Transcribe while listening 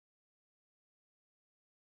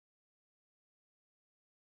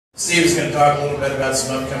Steve's going to talk a little bit about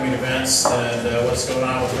some upcoming events and what's going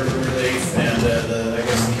on with river relief and I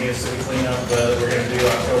guess the Kansas City cleanup that we're going to do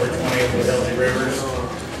October 20th with Healthy Rivers.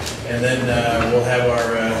 And then we'll have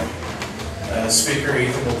our speaker,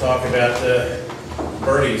 Ethan, will talk about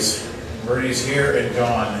birdies. Birdies here and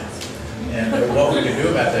gone. And what we can do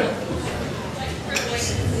about them.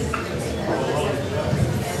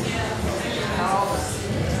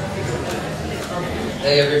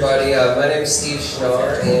 Hey everybody, my name is Steve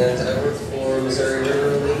Schnarr and I work for Missouri River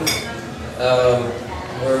Relief.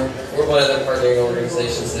 We're one of the partnering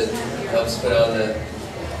organizations that helps put on the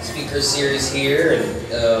speaker series here,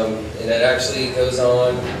 and it actually goes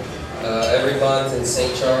on every month in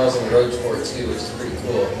St. Charles and Rocheport too, which is pretty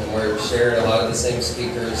cool. And we're sharing a lot of the same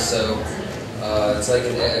speakers, so it's like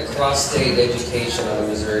a cross-state education on the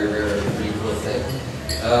Missouri River, a pretty cool thing.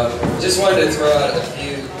 Just wanted to throw out a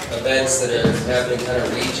few events that are happening kind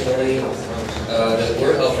of regionally that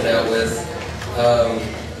we're helping out with.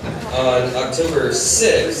 On October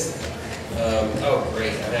 6th, oh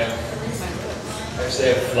great, I actually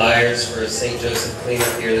have flyers for a St. Joseph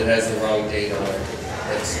cleanup here that has the wrong date on it.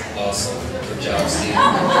 That's awesome. Good job, Steve.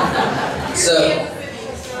 So,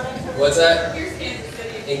 what's that?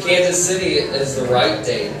 In Kansas City is the right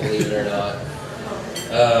date, believe it or not.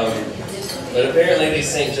 But apparently these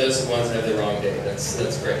St. Joseph ones have the wrong date. That's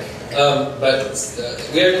great. We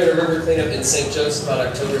are doing a river cleanup in St. Joseph on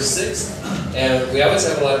October 6th, and we always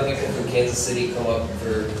have a lot of people from Kansas City come up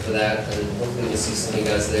for that, and hopefully we'll see some of you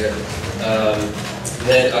guys there.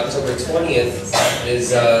 Then October 20th is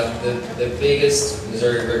the biggest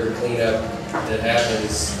Missouri River cleanup that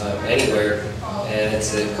happens anywhere, and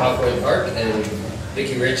it's at Cawthorn Park, and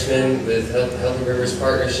Vicki Richmond with Healthy Rivers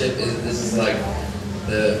Partnership. This is like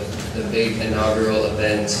the big inaugural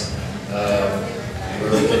event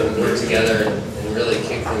where we can work together and really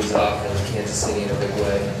kick things off in Kansas City in a big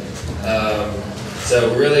way. So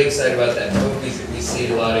we're really excited about that. I hope we see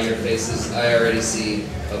a lot of your faces. I already see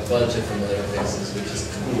a bunch of familiar faces, which is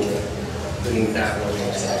cool, including that one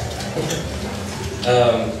myself.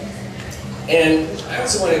 And I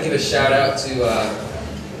also want to give a shout out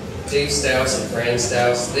to Dave Stouse and Fran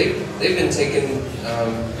Stouse. They've been taking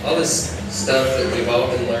all this stuff that we've all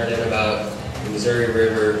been learning about the Missouri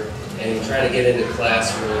River and trying to get into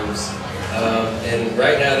classrooms. And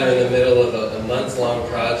right now they're in the middle of a month-long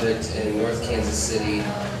project in North Kansas City,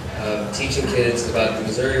 teaching kids about the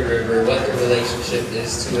Missouri River, what their relationship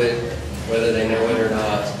is to it, whether they know it or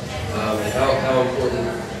not, and how important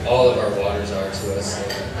all of our waters are to us.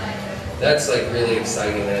 That's like really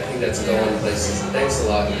exciting, and I think that's going places. Thanks a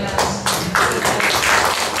lot, you guys.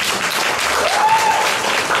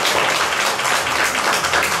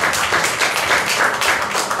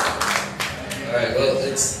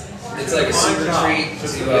 It's like a super treat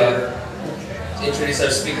to introduce our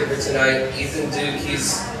speaker for tonight, Ethan Duke.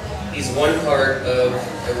 He's one part of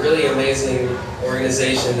a really amazing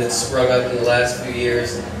organization that's sprung up in the last few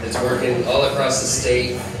years that's working all across the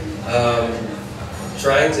state,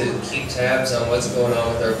 trying to keep tabs on what's going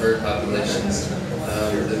on with our bird populations.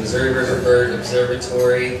 The Missouri River Bird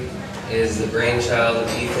Observatory is the brainchild of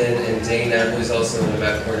Ethan and Dana, who's also in the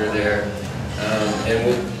back corner there. And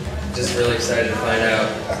we're just really excited to find out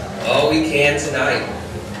all we can tonight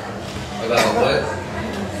about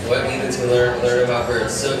what Ethan's going to learn about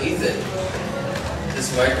birds. So Ethan,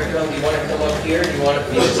 this microphone, do you want to come up here, or do you want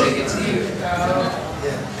me to take it to you?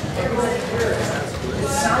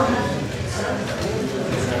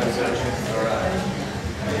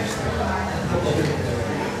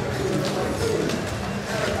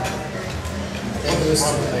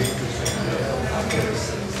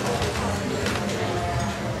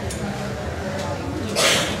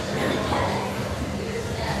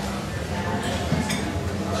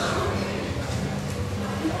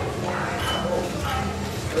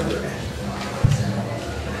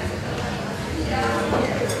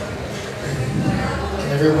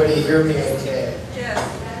 Everybody hear me okay? Yeah.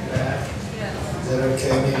 Is that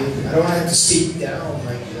okay? Maybe I don't have to seat down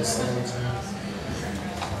like this all the time.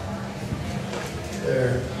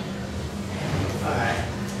 There. Alright.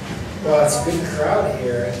 Well, it's a big crowd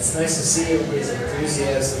here. It's nice to see everybody's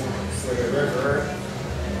enthusiasm for the river.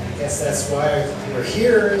 I guess that's why we're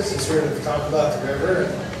here, is just here to talk about the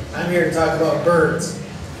river. I'm here to talk about birds.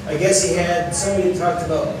 I guess somebody talked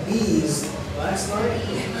about bees last night.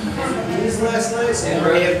 Bees last night, so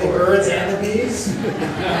now we have the birds and the bees.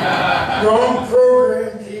 Wrong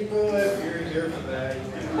program, people, if you're here for that.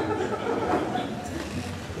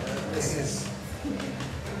 This is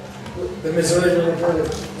the Missouri River Bird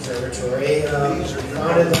Observatory,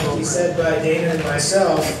 founded, like you said, by Dana and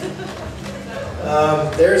myself.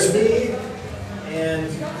 There's me, and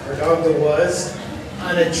our dog that was,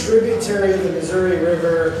 on a tributary of the Missouri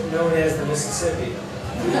River known as the Mississippi.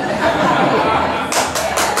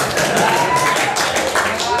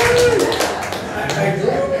 I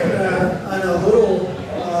grew up on a little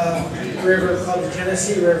river called the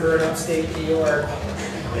Tennessee River in upstate New York,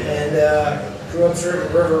 and grew up sort of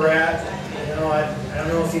a river rat. You know, I don't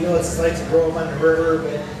know if you know what it's like to grow up on a river,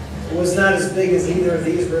 but it was not as big as either of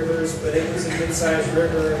these rivers, but it was a good-sized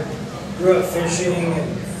river. Grew up fishing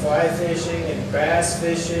and fly fishing and bass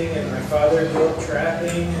fishing, and my father grew up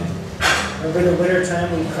trapping. Remember in the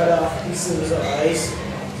wintertime we cut off pieces of ice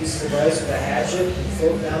with a hatchet and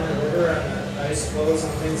float down the river on ice floes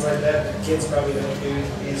and things like that that kids probably don't do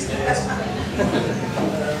these days.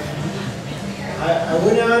 I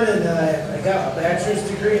went on and I got a bachelor's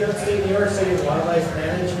degree in upstate New York, studied wildlife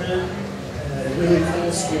management, a really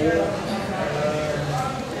cool school.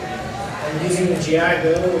 I'm using the GI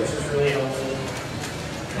Bill, which is really helpful.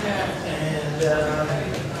 And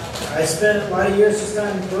I spent a lot of years just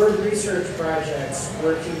on bird research projects,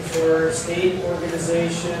 working for state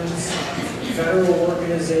organizations, federal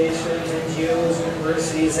organizations, NGOs,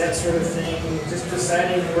 universities, that sort of thing, just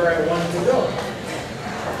deciding where I wanted to go.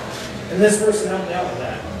 And this person helped me out with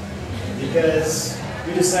that, because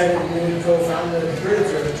we decided we would co-found the Bird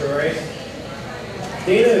Observatory.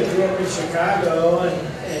 Dana grew up in Chicago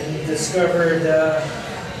and discovered that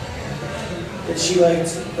she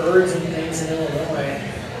liked birds and things in Illinois,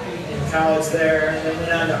 in college there, and then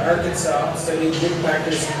went on to Arkansas, studied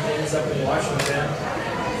woodpeckers and things up in Washington.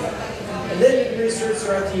 And then did research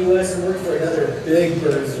throughout the U.S. and worked for another big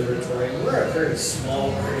bird observatory. We're a very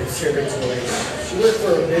small bird observatory. She worked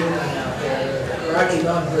for a big one out there, the Rocky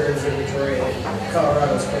Mountain Bird Observatory in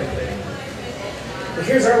Colorado is quite big. But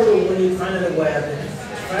here's our little one you find on the web. And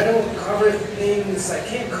if I don't cover things, I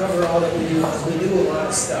can't cover all that we do because we do a lot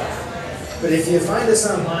of stuff. But if you find us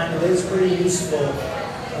online, it is pretty useful.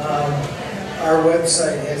 Our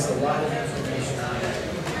website has a lot of information on it.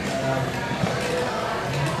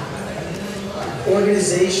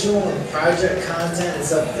 Organizational and project content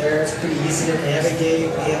is up there. It's pretty easy to navigate.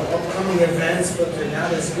 We have upcoming events, but they're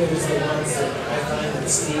not as good as the ones that I find that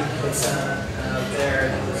Steve puts on out there.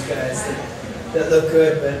 Those guys that look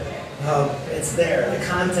good, but it's there. The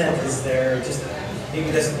content is there. It just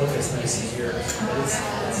maybe doesn't look as nice as yours, but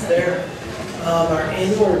it's there. Our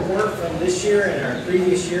annual report from this year and our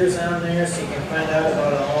previous years on there, so you can find out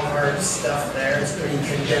about all of our stuff there. It's pretty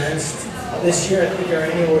condensed. This year, I think our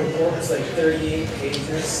annual report was like 38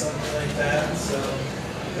 pages, something like that. So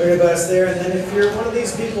learn about us there. And then if you're one of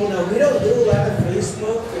these people, now we don't do a lot of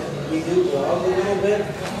Facebook, and we do blog a little bit,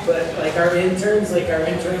 but like our interns, like our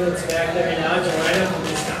intern that's back there now, Joanna from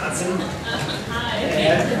Wisconsin. Hi.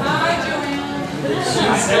 And Hi, Joanna.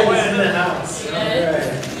 She's always in the house. Yes. All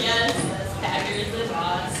right. Yes. Packers the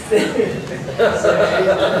boss.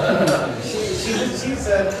 She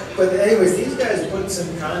said, but anyways, these guys put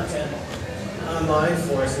some content online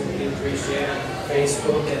for us that we appreciate on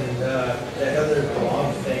Facebook and that other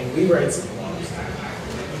blog thing. We write some blogs,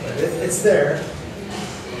 but it's there.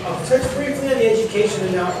 I'll touch briefly on the education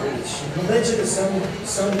and outreach. You mentioned the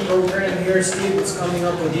some program here, Steve, that's coming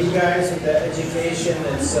up with you guys with that education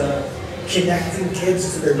that's connecting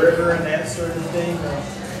kids to the river and that sort of thing.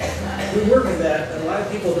 We work with that, but a lot of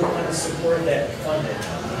people don't want to support that funding.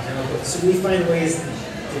 So we find ways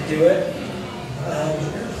to do it.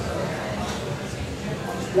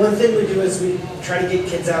 One thing we do is we try to get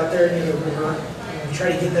kids out there near the river. We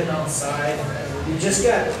try to get them outside. We just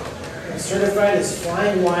got certified as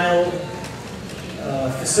Flying Wild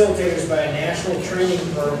facilitators by a national training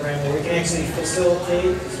program where we can actually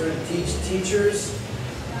facilitate, sort of teach teachers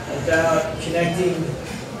about connecting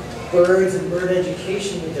birds and bird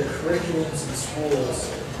education with their curriculums in schools,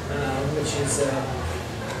 which is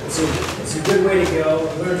it's a good way to go.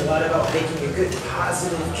 We learned a lot about making a good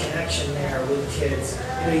positive connection there with kids.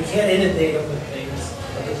 You can't inundate them with things,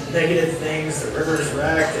 like negative things, the river's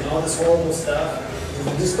wrecked and all this horrible stuff. You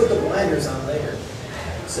just put the blinders on later.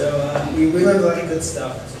 So we learned a lot of good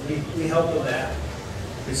stuff. So we help with that.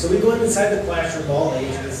 So we go inside the classroom all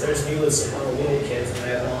ages. There's me with some little kids and I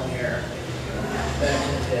have long hair back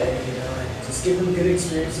in the day, and just give them good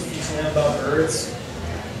experiences teaching them about birds.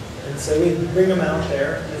 And so we bring them out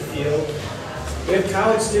there in the field. We have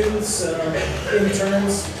college students,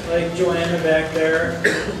 interns like Joanna back there.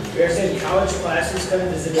 We actually have college classes come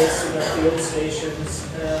and visit us in our field stations.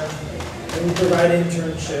 And we provide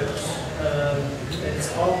internships. And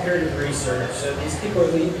it's all paired with research. So these people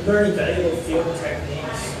are learning valuable field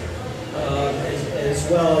techniques as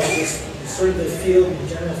well as just sort of the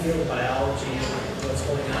general field of biology and what's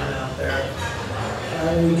going on out there.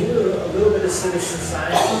 We do a little bit of citizen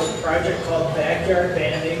science with a project called backyard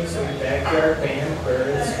banding, so we backyard band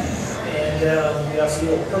birds. And we also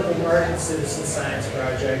do a purple martin citizen science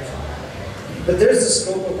project. But there's the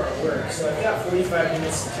scope of our work. So I've got 45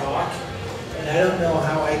 minutes to talk, and I don't know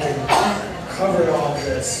how I can cover all of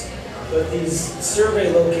this. But these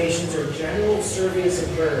survey locations are general surveys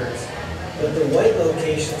of birds. But the white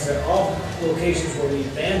locations are all locations where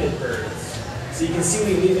we've banded birds. So you can see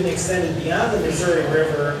we've even extended beyond the Missouri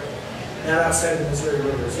River, not outside the Missouri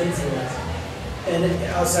River's influence, and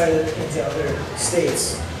outside into other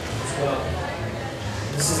states as well.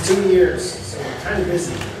 This is 2 years, so we're kind of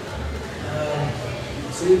busy.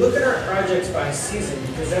 So we look at our projects by season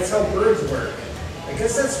because that's how birds work. I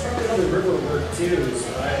guess that's probably how the river works too, is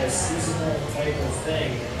by a seasonal type of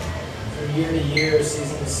thing, from year to year,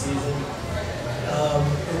 season to season.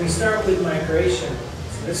 And we start with migration.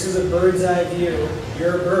 So this is a bird's eye view.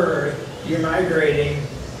 You're a bird, you're migrating,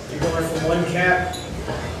 you're going from one cap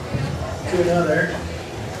to another,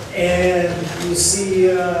 and you see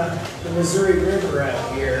the Missouri River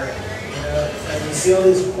out here. And you see all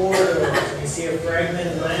these corridors, and you see a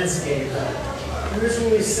fragmented landscape. Here's where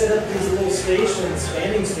we set up these little stations,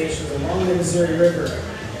 banding stations along the Missouri River.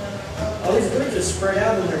 All these birds are spread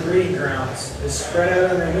out on their breeding grounds. They're spread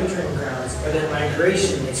out on their wintering grounds. But in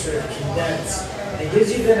migration, they sort of condense. And it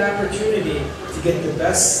gives you that opportunity to get the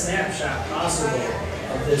best snapshot possible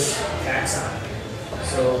of this taxon.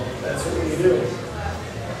 So that's what we do.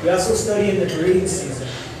 We also study in the breeding season.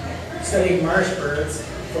 Studying marsh birds,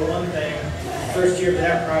 for one thing. First year of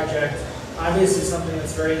that project, obviously something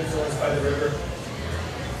that's very influenced by the river.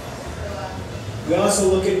 We also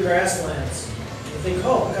look at grasslands. You think,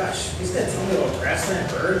 oh gosh, he's going to tell me about grassland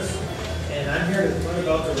birds, and I'm here to learn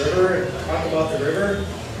about the river and talk about the river.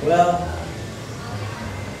 Well,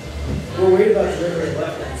 we're worried about the river and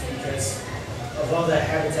wetlands because of all that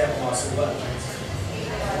habitat loss of wetlands.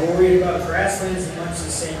 We're worried about grasslands in much the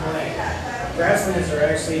same way. Grasslands are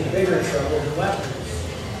actually in bigger trouble than wetlands.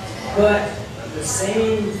 But the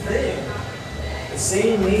same thing, the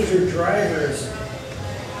same major drivers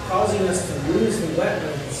causing us to lose the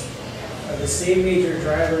wetlands are the same major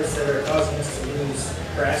drivers that are causing us to lose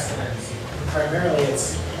grasslands. And primarily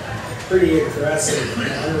it's pretty aggressive,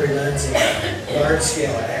 unrelenting,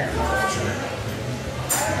 large-scale agriculture.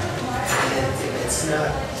 And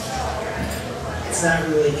it's not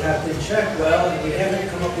really kept in check well, and we haven't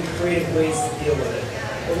come up with creative ways to deal with it.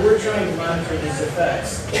 But we're trying to monitor these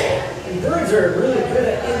effects. And birds are a really good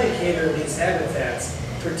indicator of these habitats,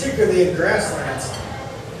 particularly in grasslands.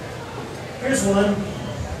 Here's one.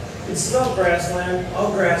 It's still grassland,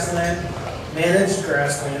 all grassland, managed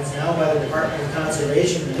grasslands now by the Department of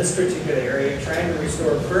Conservation in this particular area, trying to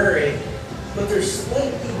restore prairie. But they're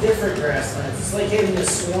slightly different grasslands. It's like having a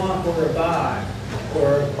swamp or a bog,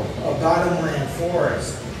 or a bottomland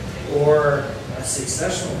forest, or a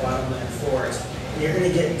successional bottomland forest. And you're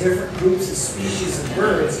going to get different groups of species of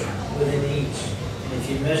birds within each. And if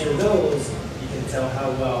you measure those, you can tell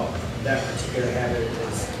how well that particular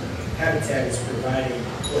habitat is providing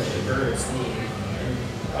what the birds need, and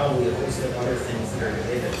probably a host of other things that are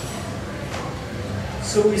related.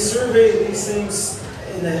 So we survey these things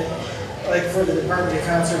like for the Department of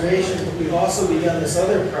Conservation, but we've also begun this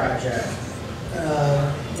other project,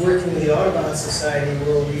 working with the Audubon Society,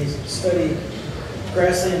 where we study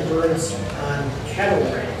grassland birds on cattle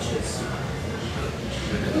ranches.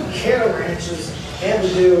 Cattle ranches have to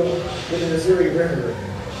do with the Missouri River.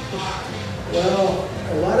 Well,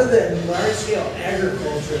 a lot of the large-scale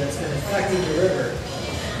agriculture that's been affecting the river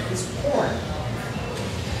is corn.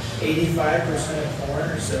 85% of corn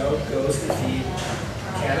or so goes to feed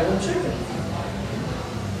cattle and chicken.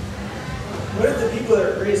 What if the people that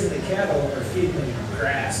are raising the cattle are feeding them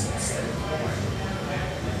grass instead of corn?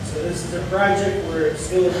 So this is a project where it's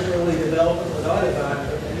still in early development with Audubon,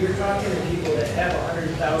 but when you're talking to people that have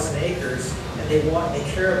 100,000 acres and they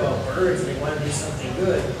care about birds and they want to do something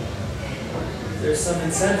good, there's some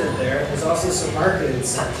incentive there. There's also some market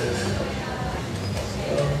incentive.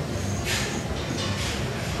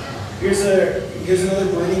 Here's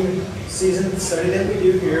another breeding season study that we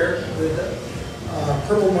do here with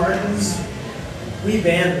purple martins. We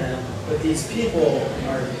ban them, but these people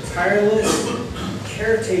are tireless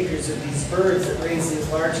caretakers of these birds that raise these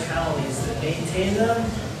large colonies, that maintain them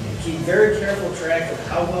and keep very careful track of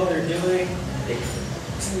how well they're doing. They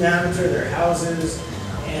monitor their houses,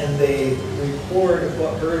 and they report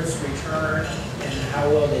what birds return and how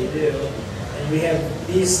well they do. And we have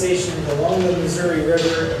these stationed along the Missouri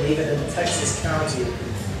River and even in Texas County.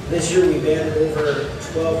 This year we banded over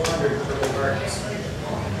 1,200 purple martins.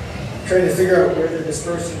 Trying to figure out where they're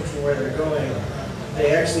dispersing to where they're going.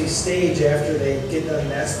 They actually stage after they get done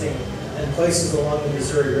nesting in places along the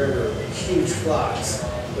Missouri River, huge flocks,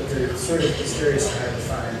 but they're sort of mysterious and hard to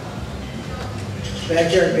find.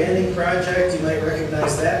 Backyard banding project, you might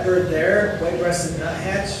recognize that bird there, white-breasted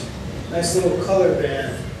nuthatch, nice little color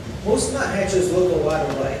band. Most nuthatches look a lot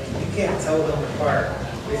alike. You can't tell them apart.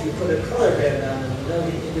 But if you put a color band on them, you know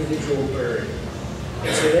the individual bird.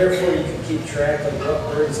 And so therefore you can keep track of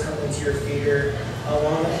what birds come into your feeder, how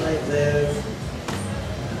long it might live,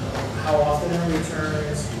 how often it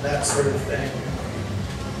returns, that sort of thing.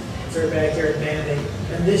 It's our backyard banding.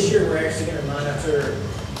 And this year we're actually going to monitor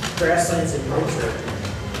grasslands in winter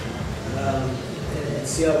and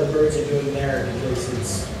see how the birds are doing there, because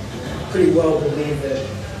it's pretty well believed that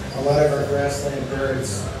a lot of our grassland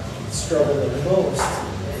birds struggle the most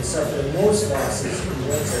and suffer the most losses in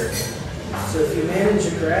winter. So if you manage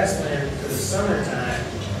a grassland for the summertime,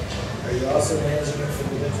 are you also managing it for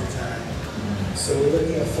the winter time? So we're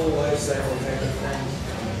looking at full life cycle type of thing.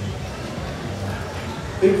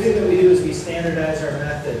 Big thing that we do is we standardize our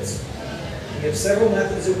methods. We have several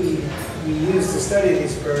methods that we use to study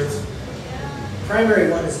these birds. The primary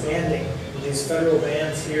one is banding, these federal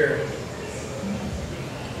bands here.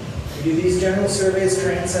 We do these general surveys,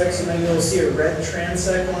 transects, and then you'll see a red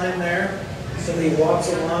transect line there. Somebody walks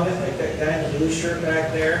along it, like that guy in the blue shirt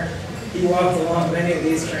back there. He walked along many of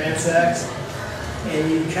these transects,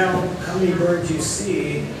 and you count how many birds you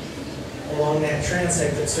see along that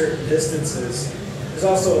transect at certain distances. There's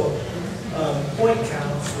also point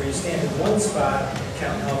counts where you stand in one spot,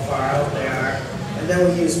 count how far out they are, and then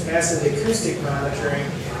we use passive acoustic monitoring.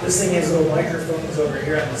 This thing has little microphones over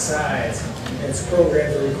here on the sides, and it's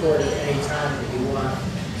programmed to record at any time that you want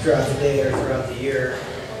throughout the day or throughout the year.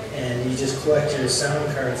 And you just collect your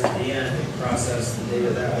sound cards at the end and process the data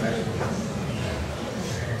that way.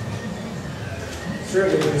 Sort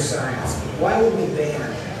of a new science. Why would we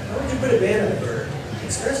ban? Why would you put a ban on a bird?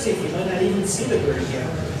 Especially if you might not even see the bird again.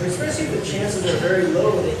 Or especially if the chances are very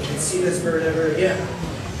low that you can see this bird ever again.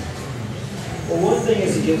 Well, one thing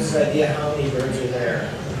is to give us an idea how many birds are there.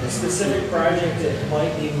 A specific project that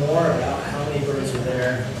might be more about how many birds are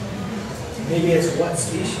there. Maybe it's what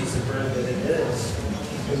species of bird that it is.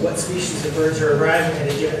 Or what species of birds are arriving at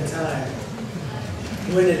a given time.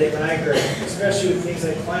 When do they migrate? Especially with things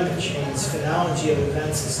like climate change, phenology of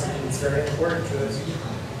events is something that's very important to us.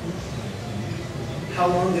 How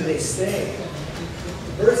long do they stay?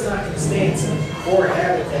 The bird's not going to stay in some poor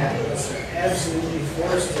habitat unless they're absolutely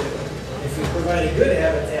forced to. If we provide a good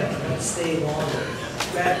habitat, they're going to stay longer,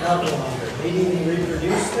 fatten up longer, maybe even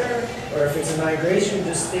reproduce there, or if it's a migration,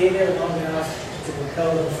 just stay there long enough to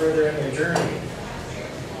propel them further in their journey.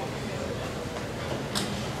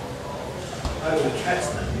 How do we catch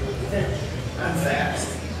them? I'm fast.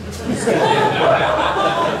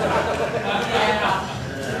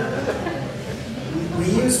 We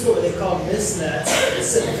use what they call mist nets.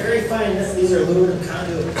 It's a very fine net. These are aluminum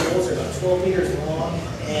conduit poles. They're about 12 meters long,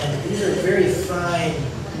 and these are very fine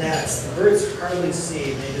nets. The birds hardly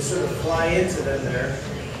see. They just sort of fly into them there.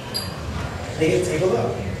 They get tangled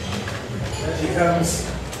up. It becomes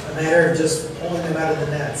a matter of just pulling them out of the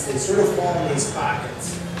nets. They sort of fall in these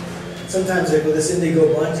pockets. Sometimes like with this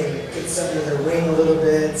indigo bunting, it gets something in their wing a little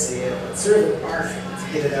bit, so it's sort of an art to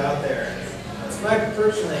get it out there. It's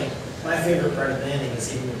personally, my favorite part of banding is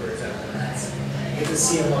seeing the birds out of the nets. You get to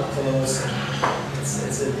see them up close, and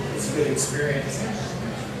it's a good experience.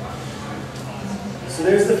 So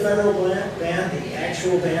there's the federal band, the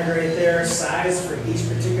actual band right there, size for each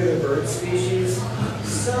particular bird species.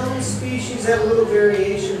 Some species have a little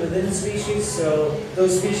variation within species, so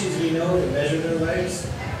those species we know to measure their legs.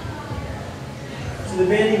 So the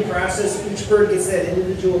banding process, each bird gets that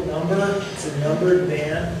individual number. It's a numbered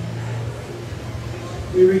band.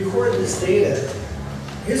 We record this data.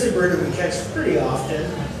 Here's a bird that we catch pretty often.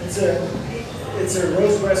 It's a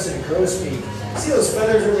rose-breasted grosbeak. See those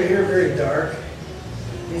feathers over here, very dark?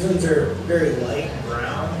 These ones are very light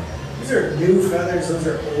brown. These are new feathers, those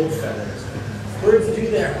are old feathers. Birds do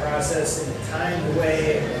that process in a timed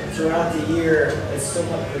way throughout the year that's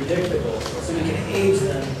somewhat predictable, so we can age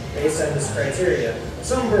them based on this criteria.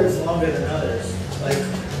 Some birds longer than others, like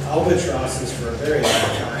albatrosses for a very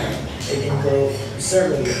long time. They can grow for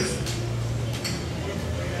several years.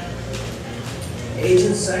 Age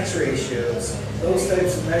and sex ratios, those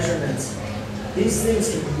types of measurements, these things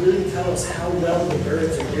can really tell us how well the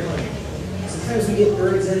birds are doing. Sometimes we get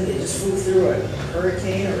birds in, they just flew through a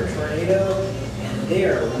hurricane or a tornado, and they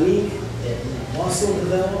are weak, they have muscle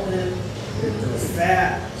development, they're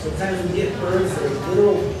fat. Sometimes we get birds that are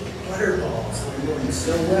little butterballs, they're doing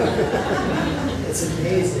so well. It's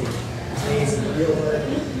amazing, real good.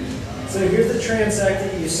 So here's the transect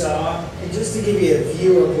that you saw, and just to give you a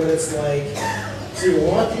view of what it's like. So you're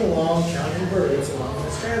walking along, counting birds along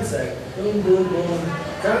this transect. Boom, boom, boom.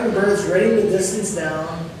 Counting birds, writing the distance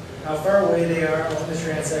down, how far away they are along the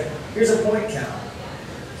transect. Here's a point count.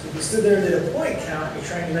 So if you stood there and did a point count, you're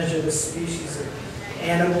trying to measure the species of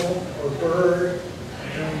animal or bird,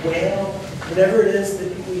 whale, whatever it is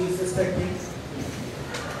that people use this technique.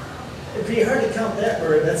 It'd be hard to count that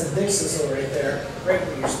bird. That's a big sissel right there, right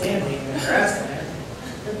where you're standing in the grassland.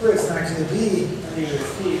 That bird's not going to be under your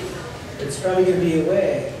feet. It's probably going to be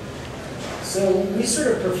away. So we sort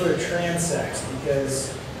of prefer transects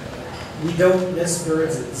because we don't miss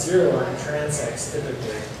birds at zero on transects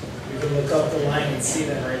typically. We can look up the line and see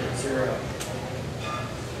them right at zero.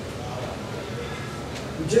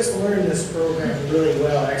 We just learned this program really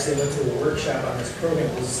well. I actually went to a workshop on this program.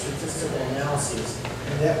 It was statistical analyses.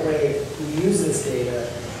 And that way, we use this data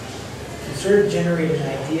to sort of generate an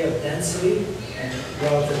idea of density and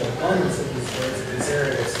relative abundance of these birds in these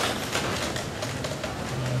areas.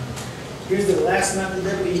 Here's the last method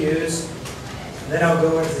that we use. And then I'll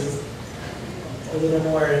go into a little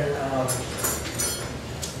more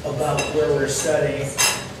about where we're studying.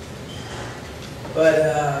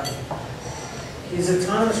 But these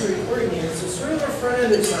autonomous recording units are sort of a front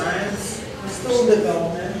end of science. They're still in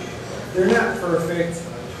development. They're not perfect,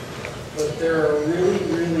 but they're a really,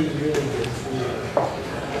 really, really good tool.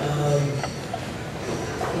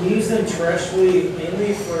 We use them terrestrially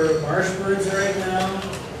mainly for marsh birds right now,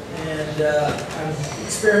 and I'm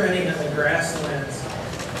experimenting on the grasslands.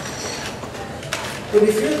 But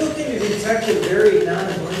if you're looking to detect a very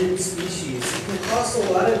non-abundant species, it can cost a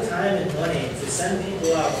lot of time and money to send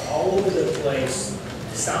people out all over the place,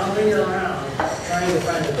 stomping around, trying to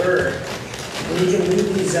find a bird. And you can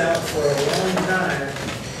leave these out for a long time,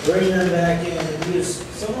 bring them back in, and use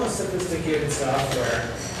somewhat sophisticated software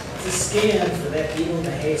to scan for that needle in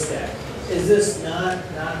the haystack. Is this not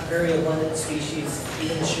very abundant species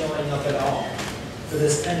even showing up at all for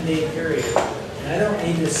this 10-day period? And I don't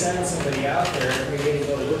need to send somebody out there every day to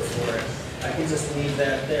go look for it. I can just leave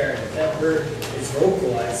that there. If that bird is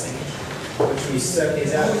vocalizing, which we study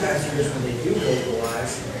these out past years when they do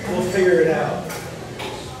vocalize, we'll figure it out.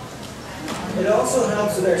 It also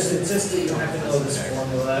helps with our statistics. You don't have to know this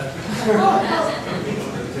formula.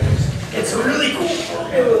 It's a really cool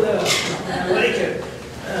formula. I like it.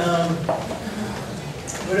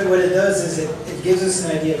 What it does is it gives us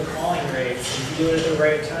an idea of calling rates. If you do it at the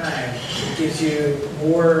right time, it gives you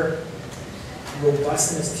more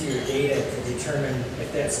robustness to your data to determine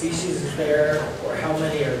if that species is there or how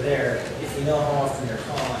many are there, if you know how often they're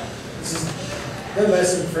calling. This is done by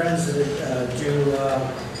some friends that do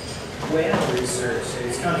whale research. So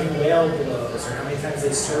he's counting whale blows or how many times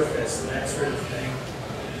they surface and that sort of thing.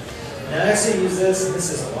 And I actually use this, and this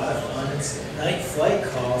is a lot of fun. It's night flight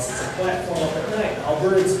calls. It's a platform up at night. All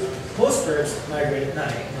birds, most birds migrate at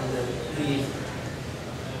night.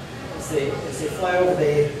 As they fly over,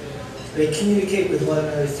 they communicate with one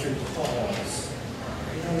another through calls.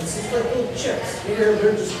 You know, it's just like little chips. You ever heard a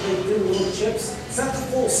bird just do little chips? It's not the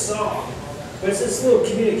full song, but it's this little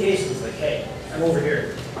communication. It's like, hey, I'm over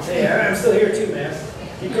here. Hey, I'm still here too, man.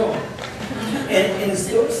 Keep going. And it's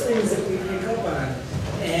those things that we pick up on.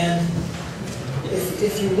 And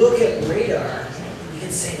if you look at radar, you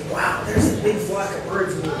can say, wow, there's a big flock of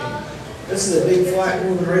birds moving. This is a big flock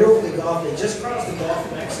moving right over the Gulf. They just crossed the Gulf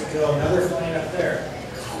of Mexico. Now they're flying up there.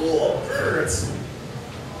 Cool birds.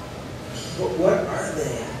 But what are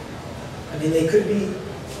they? I mean, they could be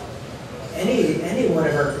any one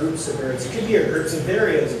of our groups of birds. It could be our groups of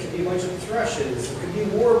vireos. It could be a bunch of thrushes. It could be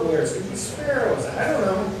warblers. It could be sparrows. I don't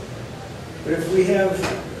know. But if we have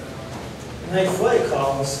night flight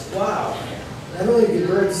calls, wow. Not only do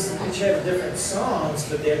birds each have different songs,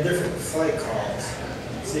 but they have different flight calls.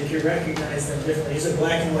 So you can recognize them differently. Here's a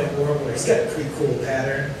black and white warbler. He's got a pretty cool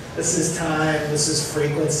pattern. This is time. This is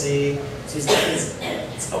frequency. So he's got this,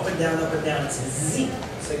 it's up and down, up and down. It's a Z.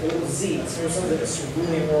 It's like a little Z. It's sort of something like a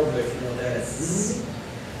cerulean warbler, if you know that. It's Z.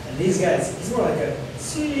 And these guys, he's more like a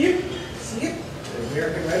Z. The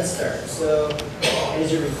American red star. So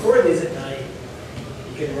as you record these at night,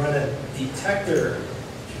 you can run a detector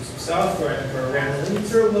through some software in the program, and then you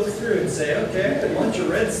sort of look through and say, okay, I had a bunch of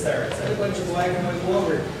red stars, I had a bunch of black and white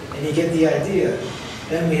warbler, and you get the idea.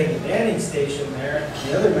 Then we have the banding station there,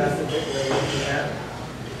 the other method that we're looking at,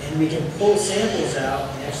 and we can pull samples out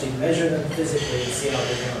and actually measure them physically and see how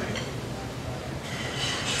they're doing.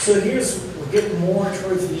 So we're getting more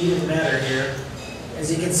towards the meat of the matter here. As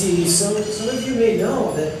you can see, some of you may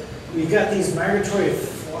know that we've got these migratory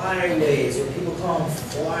flyways, or people call them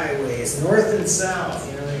flyways, north and south.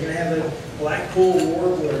 You know, you're going to have black-polled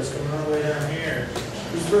warblers coming all the way down here.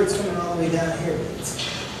 These birds coming all the way down here.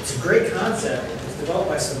 It's a great concept. It was developed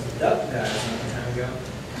by some duck guys a long time ago.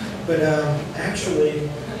 But actually,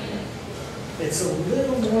 it's a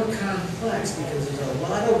little more complex because there's a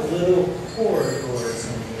lot of little corridors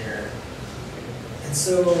in here. And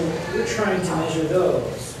so we're trying to measure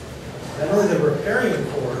those. Not only the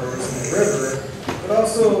riparian corridors in the river, but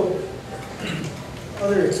also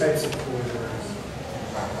other types of corridors.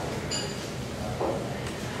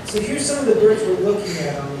 So here's some of the birds we're looking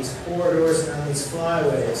at on these corridors and on these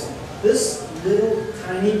flyways. This little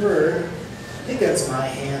tiny bird, I think that's my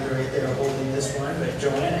hand right there holding this one, but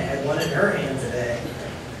Joanna had one in her hand today.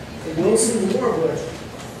 The Wilson's warbler.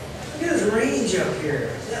 Look at his range up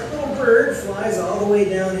here. That little bird flies all the way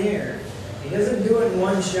down here. He doesn't do it in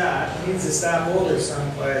one shot. He needs to stop over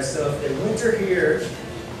someplace. So if they winter here,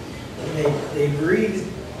 and they breed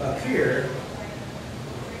up here,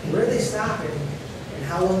 where are they stopping? And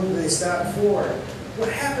how long do they stop for?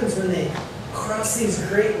 What happens when they cross these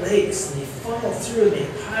Great Lakes and they funnel through and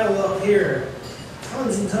they pile up here?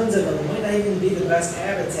 Tons and tons of them. Might not even be the best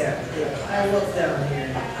habitat, but they pile up down here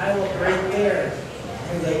and they pile up right there.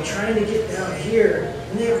 And they're trying to get down here,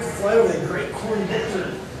 and they have to fly over the Great Corn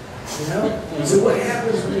Desert. You know? So what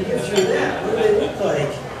happens when you get through that? What do they look like?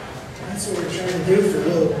 That's what we're trying to do for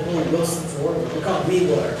little Wilson's warbler. We call him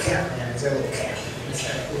Weebler, or Catman. He's got a little cat. He's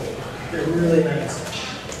kind of cool. They're really nice.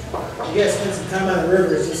 You guys spend some time on the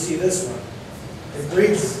rivers, you'll see this one. It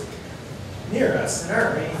breeds near us in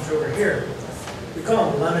our range over here. We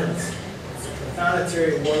call him Lemons. It's a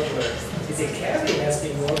prothonotary warbler. He's a cavity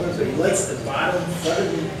nesting warbler, but he likes the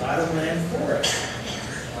flooded bottomland forest.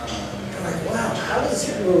 I'm like, wow, how does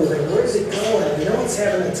it move? Like, where does it go? And we know it's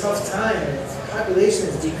having a tough time. Its population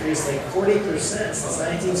has decreased like 40% since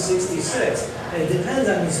 1966. And it depends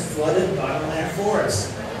on these flooded bottomland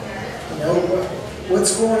forests. You know,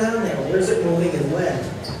 what's going on there? Where's it moving and when?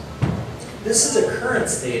 This is a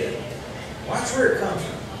currents data. Watch where it comes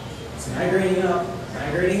from. It's migrating up,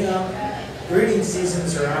 migrating up. Breeding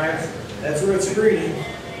seasons arrive. That's where it's breeding.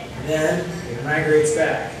 Then it migrates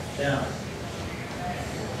back down.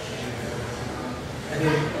 I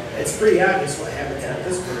mean, it's pretty obvious what habitat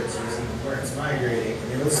this bird's using, where it's migrating. I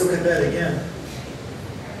mean, let's look at that again.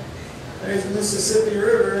 There's the Mississippi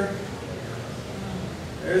River.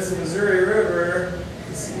 There's the Missouri River.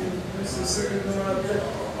 You see Mississippi going up there?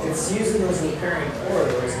 It's using those riparian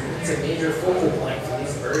corridors. It's a major focal point for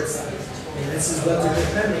these birds. And this is what they're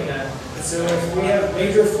depending on. So if we have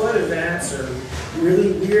major flood events or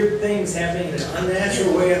really weird things happening in an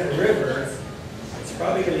unnatural way on the river, it's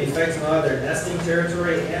probably going to be affecting a lot of their nesting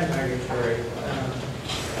territory and migratory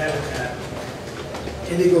habitat.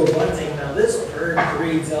 Indigo bunting. Now this bird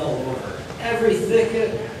breeds all over. Every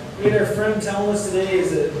thicket. We had our friend telling us today,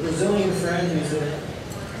 is a Brazilian friend who's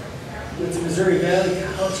with the Missouri Valley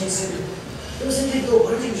College. He said, those indigo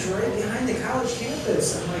buntings right behind the college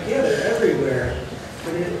campus. I'm like, yeah, they're everywhere.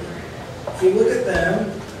 But if you look at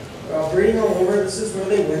them, they're all breeding all over. This is where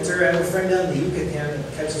they winter. I have a friend down in the Yucatan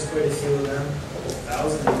that catches quite a few of them, a couple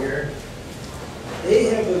thousand a year. They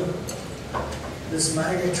have this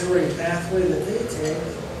migratory pathway that they take.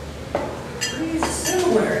 Pretty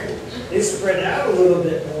similar. They spread out a little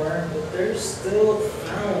bit more, but they're still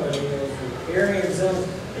found in those riparian zones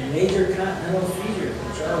and major continental features,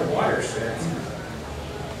 which are watersheds.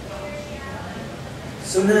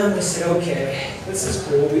 So now we say, okay, this is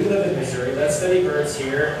cool. We live in Missouri. Let's study birds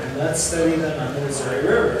here, and let's study them on the Missouri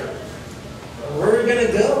River. Well, where are we going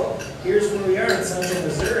to go? Here's where we are in central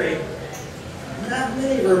Missouri. Not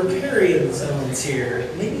many riparian zones here.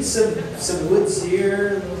 Maybe some woods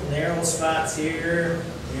here, little narrow spots here,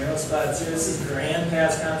 narrow spots here. This is Grand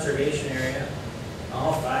Pass Conservation Area.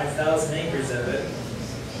 All 5,000 acres of it.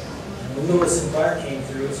 And when Lewis and Clark came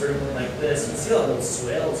through, it sort of went like this. You can see all those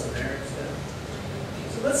swales in there and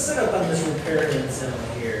stuff. So let's set up on this riparian zone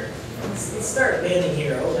here. Let's start landing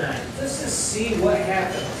here. Hold on. Let's just see what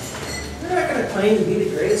happens. We're not going to claim to be the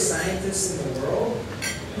greatest scientists in the world.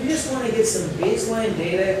 We just want to get some baseline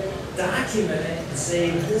data, document it, and say,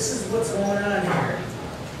 this is what's going on here.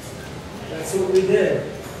 That's what we did.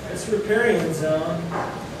 This riparian zone.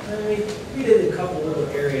 And we did a couple little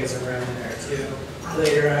areas around there too.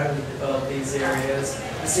 Later on, we developed these areas.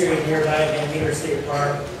 This area nearby, Van Meter State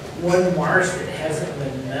Park. One marsh that hasn't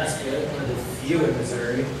been messed with, one of the few in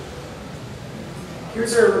Missouri.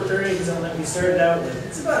 Here's our riparian zone that we started out with.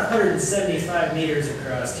 It's about 175 meters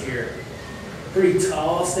across here. Pretty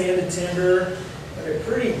tall stand of timber, but a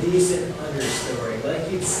pretty decent understory, like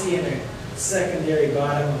you'd see in a secondary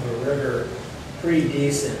bottom of a river. Pretty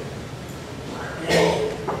decent.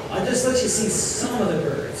 And I'll just let you see some of the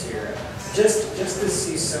birds here. Just to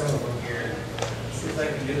see some of them here. See if I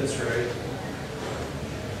can do this right.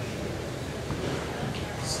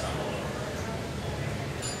 So.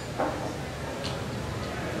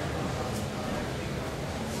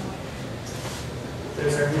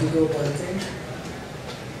 There's our indigo bunting.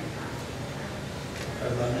 Our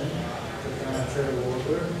lemon. The contrary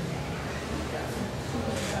warbler.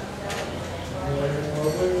 Northern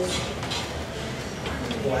warblers.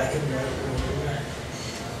 Black and white warbler.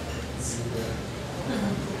 Zebra.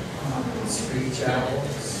 Screech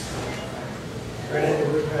owls. Red-headed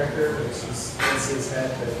woodpecker, which is, you can see his head,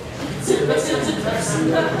 but you can see the rest of his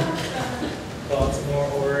tuxedo. Baltimore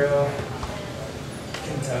oriole.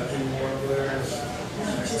 Kentucky warblers.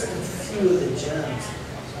 Just a few of the gems.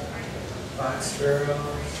 Fox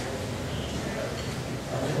sparrows.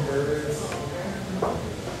 Songbirds.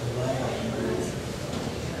 Lovebirds.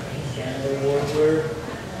 Canada warbler.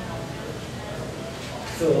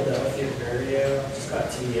 Philadelphia vireo. Just got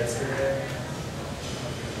two yesterday.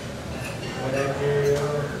 White-eyed vireo.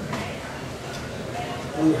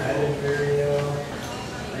 Blue-headed vireo.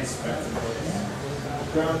 Nice spectacles.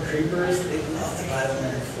 Ground creepers, they love the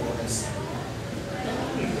biological forest.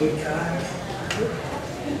 Woodcock.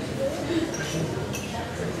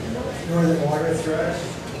 Northern water thrush.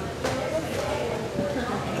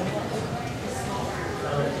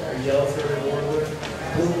 Our yellow-throated warbler.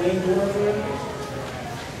 Blue-winged warbler.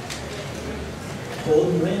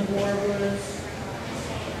 Golden-winged warblers.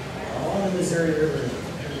 All in the Missouri River.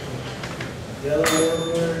 Yellow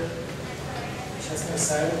warbler.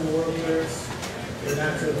 Chestnut-sided warblers. They're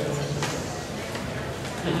natural.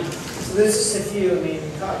 So there's just a few. I mean, we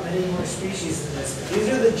caught many more species than this. But these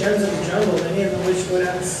are the gems of the jungle, many of them which go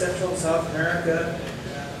down to Central and South America.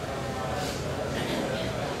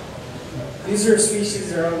 These are species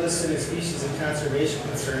that are all listed as species of conservation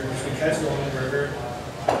concern, which we catch along the river.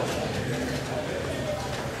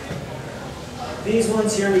 These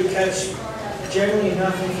ones here we catch generally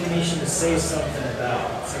enough information to say something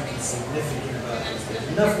about, something significant about these birds.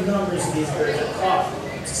 Enough numbers of these birds are caught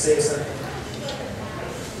to say something.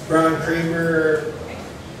 Brown creeper,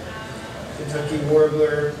 Kentucky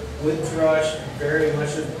warbler, wood thrush, very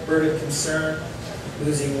much a bird of concern,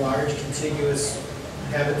 losing large contiguous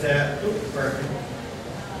habitat. Pardon.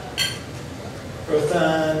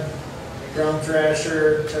 Prothon, brown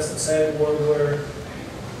thrasher, chestnut-sided warbler,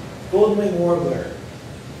 golden-winged warbler.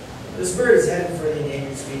 This bird is headed for the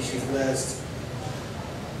endangered species list.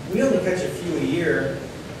 We only catch a few a year,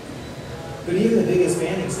 but even the biggest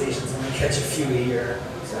banding stations only catch a few a year.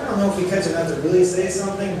 So I don't know if we catch enough to really say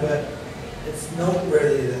something, but it's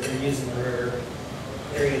noteworthy that they're using the river.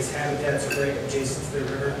 Areas, habitats are right adjacent to the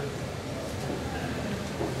river.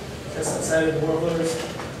 Chestnut-sided warblers.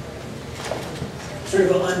 Sort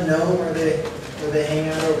of an unknown where they hang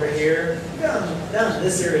out over here. Down in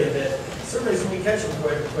this area a bit. For some reason we catch them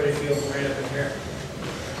quite a few of them right up in here.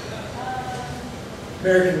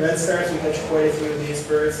 American red stars, we catch quite a few of these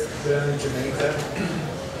birds down in Jamaica.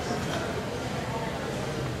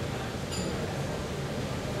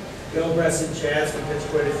 Yellow-breasted chats, we catch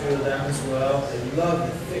quite a few of them as well. They love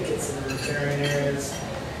the thickets and the riparian areas.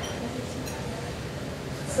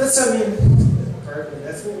 So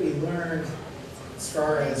that's what we learned as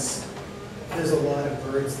far as there's a lot of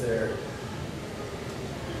birds there.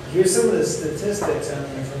 Here's some of the statistics on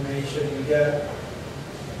the information. We got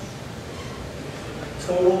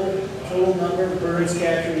total number of birds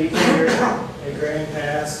captured each year at Grand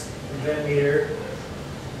Pass and Van Meter.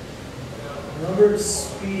 Number of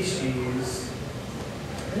species.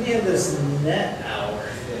 Then you have this net hour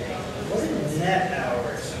thing. What are net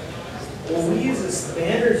hours? Well,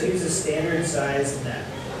 standards use a standard size net.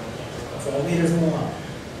 12 meters long.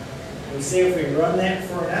 We say if we run that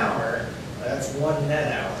for an hour, that's 1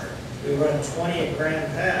 net hour. We run 20 at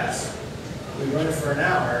Grand Pass, we run it for an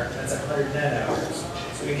hour, that's 100 net hours.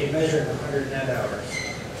 So we can measure 100 net hours.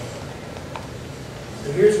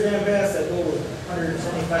 So here's Grand Pass, that little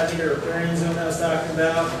 175 meter riparian zone I was talking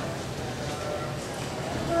about.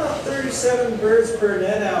 Well, 37 birds per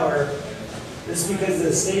net hour. This is because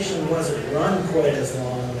the station wasn't run quite as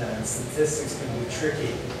long then. Statistics can be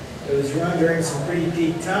tricky. It was run during some pretty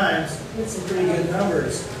peak times with some pretty good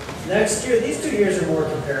numbers. Next year, these 2 years are more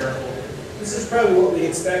comparable. This is probably what we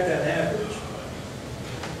expect on average.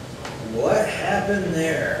 What happened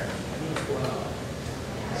there? Wow.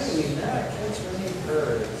 How did we not catch many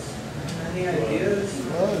birds? Any ideas?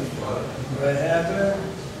 What happened?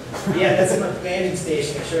 Yeah, that's my banding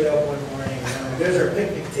station. I showed up one morning. There's our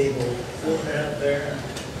picnic table floating out there.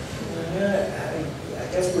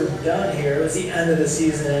 I guess we're done here. It was the end of the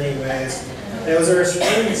season anyways. That was our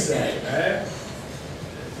spring site, right?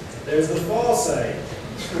 There's the fall site.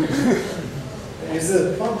 There's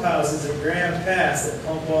the pump houses at Grand Pass that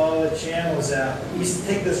pump all the channels out. We used to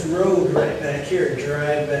take this road right back here,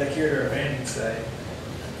 drive back here to our landing site.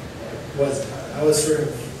 I was sort of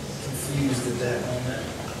confused at that moment.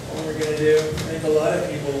 What we're going to do? I think a lot of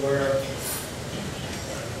people were.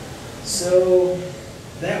 So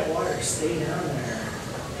that water stayed down there,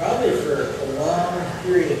 probably for a long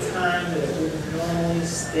period of time that it wouldn't normally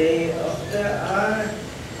stay up that high.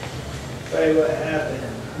 Probably what happened.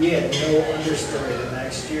 We had no understory the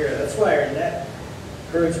next year. That's why our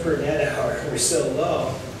birds per net hour were so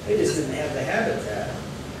low. They just didn't have the habitat.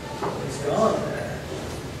 It was gone there.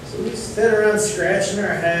 So we sat around scratching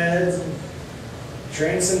our heads and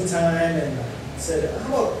drank some time and said, how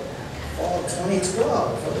about fall of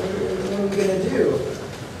 2012? What are we going to do?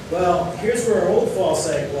 Well, here's where our old fall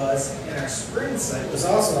site was, and our spring site was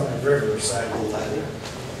also on the river side of the levee.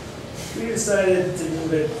 We decided to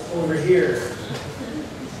move it over here.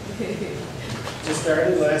 Just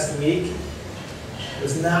started last week. It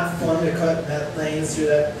was not fun to cut net lanes through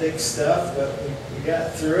that thick stuff, but we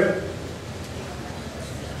got through it.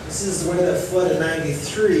 This is where the flood of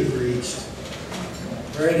 '93 reached.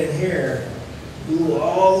 Right in here. Blew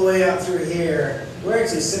all the way out through here. We're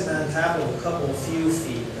actually sitting on top of a few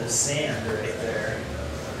feet of sand right there.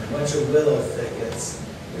 A bunch of willow thickets.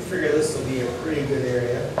 We figure this will be a pretty good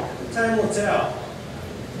area. Time will tell.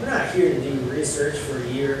 We're not here to do research for a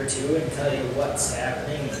year or two and tell you what's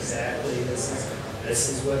happening exactly. This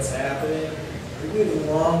is what's happening. We're doing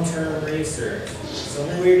long-term research. So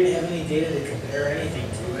then we're going to have any data to compare anything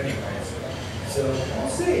to anyways. So we'll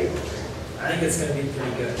see. I think it's going to be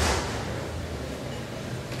pretty good.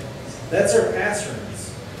 That's our pass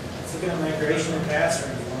runs. Let's look at migration and pass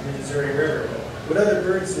runs along the Missouri River. What other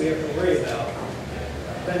birds do we have to worry about?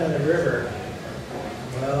 Been on the river.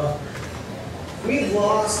 Well, we've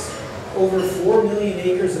lost over 4 million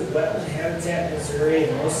acres of wetland habitat in Missouri,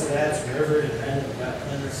 and most of that's river-dependent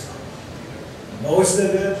wetlands. Most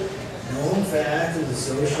of it, known fact, is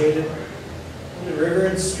associated with the river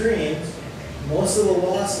and streams. Most of the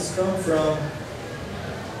losses come from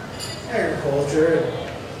agriculture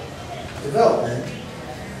and development.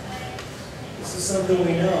 This is something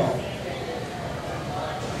we know.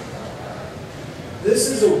 This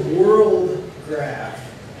is a world graph.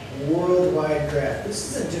 Worldwide graph.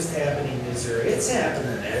 This isn't just happening in Missouri, it's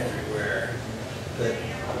happening everywhere. But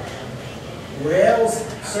rails,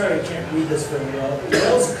 sorry I can't read this very well,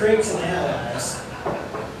 rails, crakes, and allies,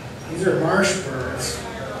 these are marsh birds.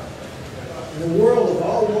 In the world of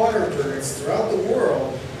all water birds throughout the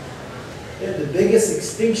world, they have the biggest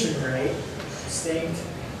extinction rate, extinct,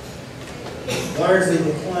 largely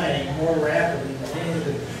declining more rapidly than any of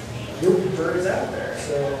the group of birds out there.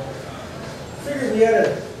 So I figured we ought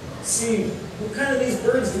to see what kind of these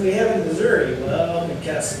birds do we have in Missouri. Well, we've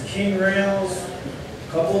got some king rails,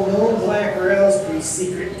 a couple of known black rails, pretty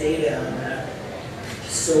secret data on that.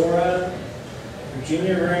 Sora,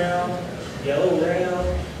 Virginia rail, yellow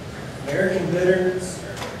rail, American bitterns,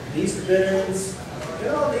 these bitterns. Look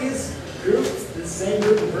at all these groups, the same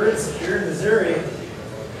group of birds here in Missouri.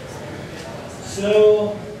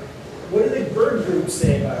 So, what do the bird groups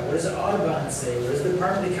say about it? What does the Audubon say? What does the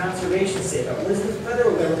Department of Conservation say about it? What does the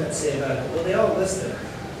federal government say about it? Well, they all list them.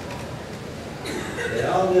 They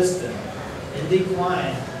all list them in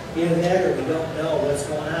decline. Either that or we don't know what's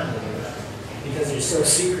going on with them because they're so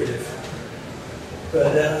secretive.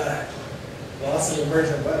 But loss of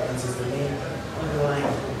emergent wetlands is the main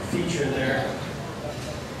underlying feature there.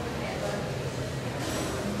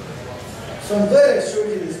 So I'm glad I showed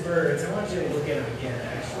you these birds. I want you to look at them again,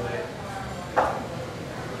 actually.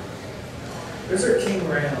 There's our king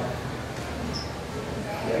rail.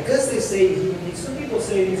 Yeah, I guess they say, some people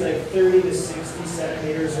say he's like 30 to 60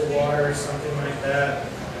 centimeters of water or something like that.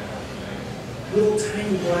 Little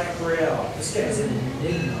tiny black rail. This guy's an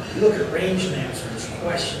enigma. You look at range maps, there's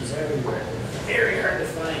questions everywhere. Very hard to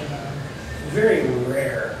find. Very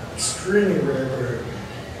rare, extremely rare bird.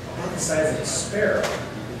 About the size of a sparrow.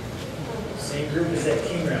 Same group as that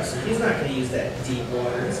king rail. So he's not going to use that deep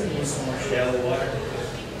water. He's going to use some more shallow water.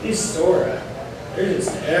 These Sora, they're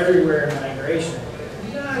just everywhere in migration.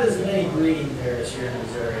 Not as many breeding pairs here in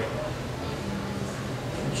Missouri.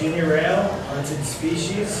 Virginia rail, hunted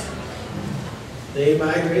species. They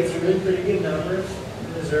migrate through in pretty good numbers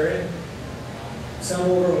in Missouri. Some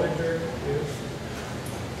overwinter, too.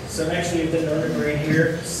 Some actually have been known to breed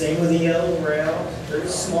here. Same with the yellow rail. They're a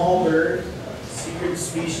small bird, secret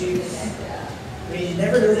species. I mean, you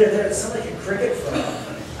never know they're there. It sounds like a cricket frog.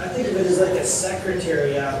 I think of it as like a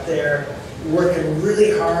secretary out there working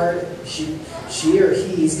really hard. She or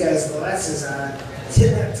he's got his glasses on, He's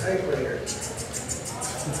hitting that typewriter. That's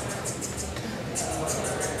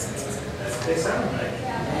what they sound like.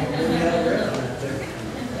 Really have around out there.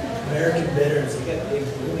 American bitters, they got big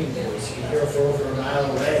booming voice. You can hear them over a mile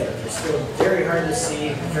away, but they're still very hard to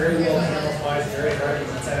see, very well camouflaged, very hard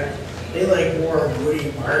to detect. They like more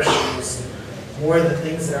woody marshes, more of the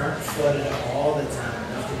things that aren't flooded all the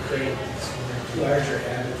time, enough to create larger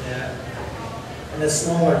habitat. And a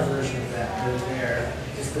smaller version of that bird there,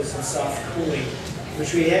 just with some soft cooling,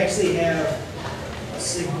 which we actually have a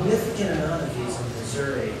significant amount of these in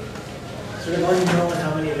Missouri. Sort of unknown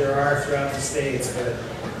how many there are throughout the states, but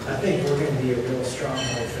I think we're going to be a real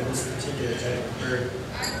stronghold for this particular type of bird.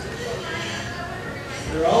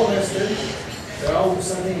 They're all listed. They're all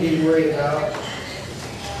something to be worried about.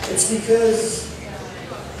 It's because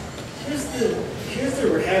here's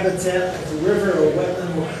the habitat that the river or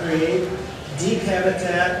wetland will create. Deep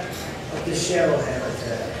habitat up to shallow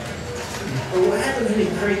habitat. But what happens when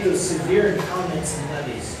you create those severe impoundments and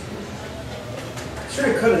levees? Sort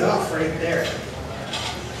of cut it off right there.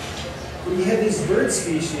 When you have these bird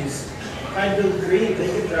species, pine-billed grebe, they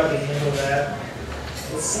could probably handle that.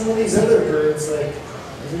 But some of these other birds, like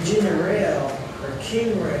Virginia rail, or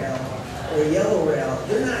king rail, or yellow rail,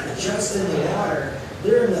 they're not just in the water,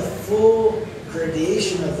 they're in the full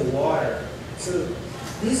gradation of the water. So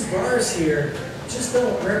these bars here just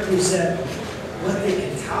don't represent what they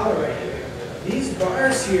can tolerate. These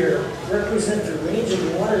bars here represent the range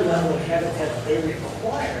of water level and habitat that they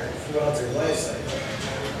require throughout their life cycle.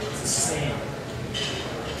 It's the same.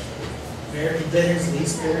 American bitters,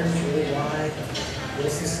 least bitters, really wide.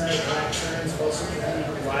 Wilson snipe, black terns, also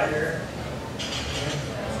pretty wider.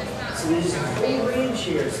 So there's a whole range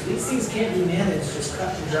here. So these things can't be managed just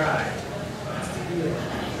cut and dry. There has to be a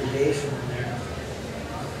gradation in there.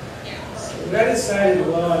 So I decided,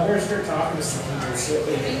 well, I better start talking to some people, see what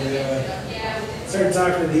they can do. Started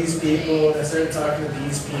talking to these people, and I started talking to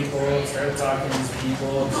these people, and started talking to these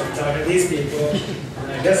people, and started talking to these people.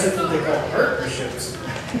 And I guess that's what they call partnerships.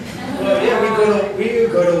 Well, yeah, we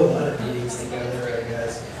go to a lot of meetings together, I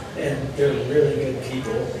guess, and they're really good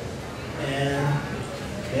people. And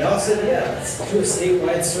they all said, yeah, let's do a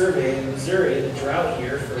statewide survey in Missouri, the drought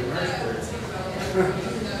here for marsh birds.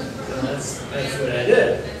 So that's what I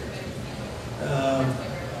did.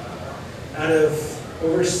 Out of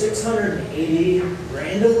over 680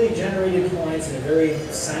 randomly generated points in a very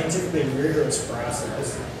scientifically rigorous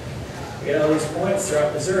process, we got all these points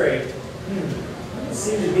throughout Missouri. They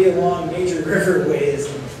seem to be along major riverways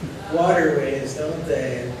and waterways, don't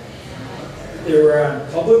they? They were on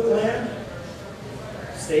public land,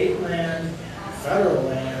 state land, federal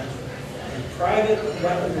land, and private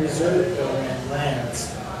wetland reserve program lands.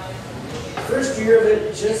 First year of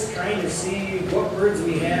it, just trying to see what birds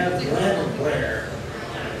we have, when, and where.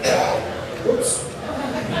 Whoops.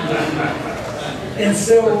 And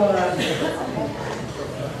so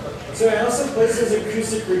I also placed those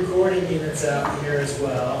acoustic recording units out here as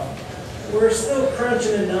well. We're still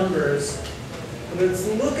crunching the numbers, but it's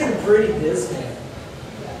looking pretty dismal.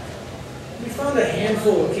 We found a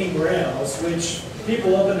handful of king rails, which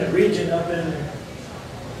people up in the region,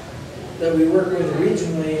 that we work with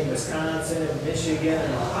regionally in Wisconsin and Michigan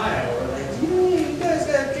and Ohio, are like, yeah, you guys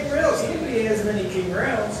got king rails. Nobody has many king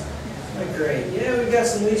rails. I'm like, great. Yeah, we got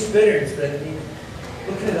some least bitters, but I mean,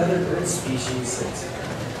 looking at other bird species,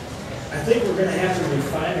 I think we're going to have to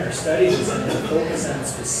refine our studies and focus on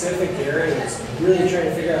specific areas and really try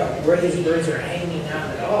to figure out where these birds are hanging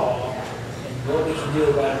out at all and what we can do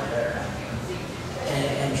about it better.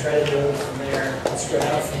 And try to go from there and spread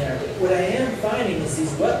out from there. But what I am finding is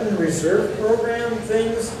these wetland reserve program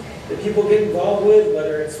things that people get involved with,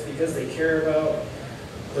 whether it's because they care about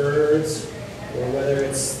birds or whether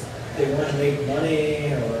it's they want to make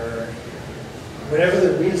money or whatever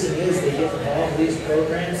the reason is, they get involved in these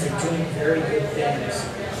programs. They're doing very good things.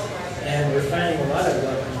 And we're finding a lot of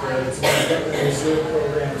wetland birds in the wetland reserve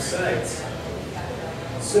program sites.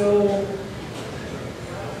 So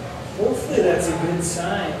hopefully that's a good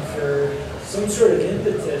sign for some sort of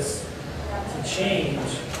impetus to change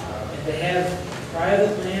and to have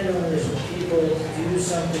private landowners and people do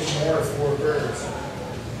something more for birds.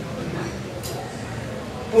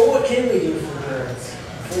 But what can we do for birds,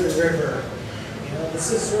 for the river? You know,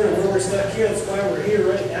 this is sort of where we're stuck here. That's why we're here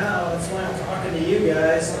right now. That's why I'm talking to you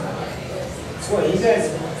guys. That's why you guys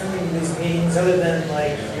have been coming to these meetings, other than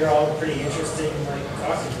like you're all pretty interesting, like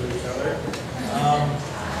talking to each other.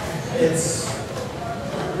 It's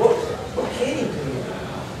what can you do?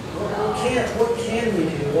 What can we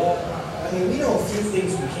do? Well, I mean, we know a few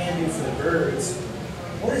things we can do for the birds.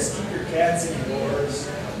 One is keep your cats indoors.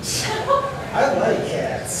 I like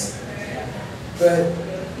cats. But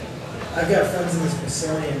I've got friends in the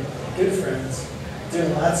Smithsonian, good friends,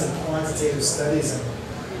 doing lots of quantitative studies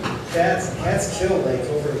on cats. And cats kill like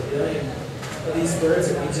over 1 billion of these birds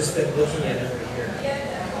that we've just been looking at every year.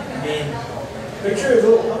 I mean, picture a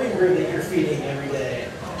little hummingbird that you're feeding every day.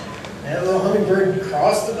 And that little hummingbird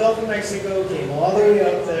crossed the Gulf of Mexico, came all the way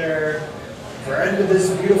up there, bred with this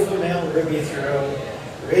beautiful male ribby throat,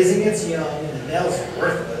 raising its young, and the male's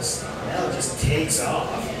worthless. The male just takes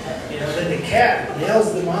off. You know, then the cat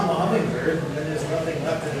nails the mama hummingbird, and then there's nothing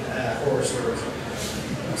left in that horror stories.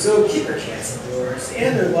 So keep your cats indoors,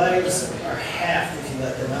 and their lives are halved if you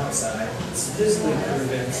let them outside. It's statistically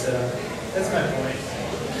proven, so that's my point.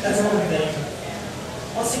 That's one thing.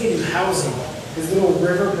 Also, you can do housing. These little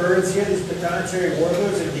river birds here, these migratory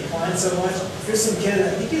warblers, have declined so much. Here's some kid,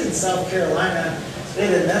 I think he's in South Carolina. They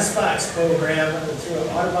had a nest box program through an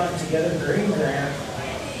Audubon Together Green Grant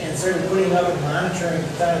and started putting up and monitoring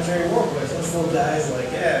migratory warblers. Those little guys like,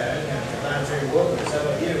 yeah, I got migratory warblers, how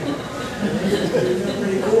about you? They're doing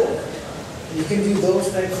pretty cool. You can do those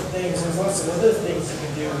types of things. There's lots of other things you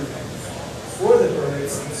can do for the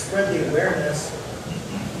birds and spread the awareness.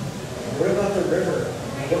 What about the river?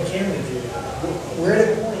 What can we do? We're at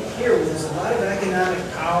a point here where there's a lot of economic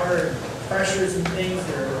power and pressures and things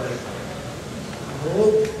that are like,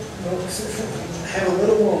 have a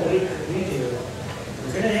little more weight than we do.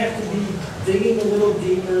 We're going to have to be digging a little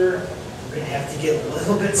deeper. We're going to have to get a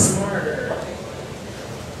little bit smarter.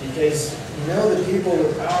 Because you know the people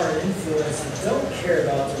with power and influence that don't care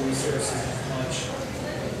about the resources as much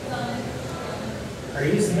are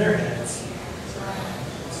using their heads.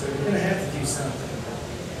 So we're going to have to do something.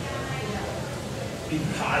 Be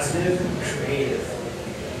positive and creative.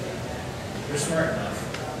 We're smart enough.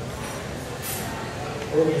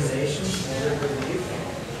 Organizations, whatever relief.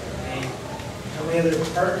 I mean, how many other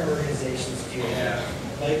partner organizations do you have?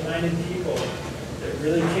 Like-minded people that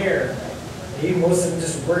really care. Maybe most of them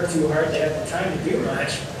just work too hard to have the time to do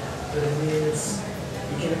much. But I mean,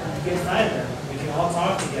 you can find them. We can all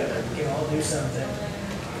talk together. We can all do something.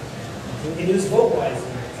 What we can do is vote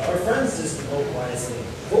wisely. Our friends just to vote wisely.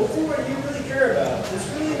 Vote for what you really care about. If this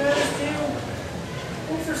really matters to you,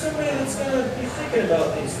 vote for somebody that's going to be thinking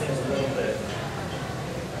about these things a little bit.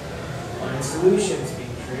 Find solutions, be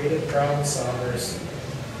creative problem solvers.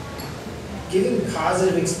 Giving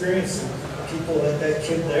positive experiences to people like that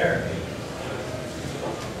kid there.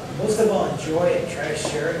 Most of all, enjoy it. Try to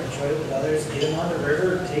share it, enjoy it with others. Get them on the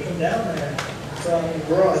river, take them down there. So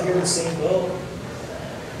we're all here in the same boat.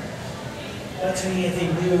 Not doing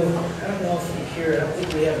anything new. I don't know if you hear it. I don't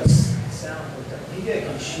think we have a sound hooked up. Maybe I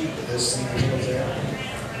can shoot with this thing over there.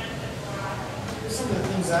 Here's some of the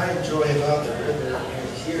things I enjoy about the river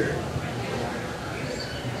here.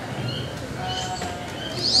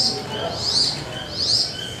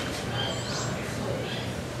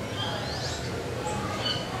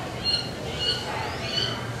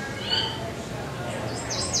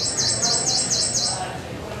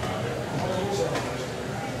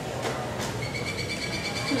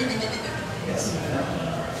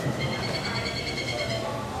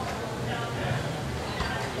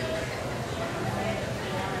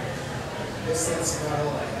 I guess that's about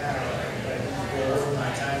all I have. I didn't go over my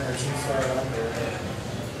timer too far under.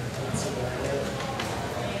 That's about it.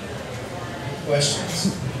 Questions?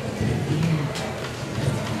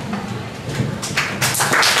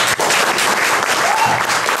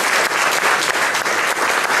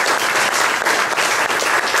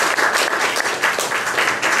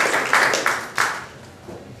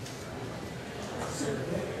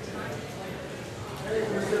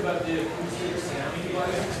 About the acoustic sounding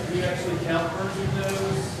devices, do you actually count birds with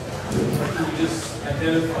those, or do you just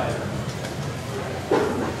identify them?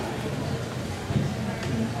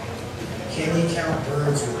 Can you count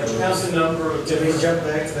birds with those? Count the number of Did we different. jump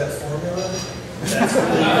back to that formula? That's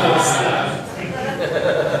really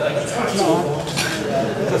I could talk to you a long time about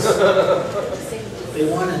this. They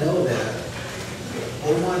want to know that.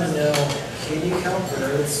 They want to know, can you count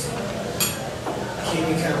birds? Can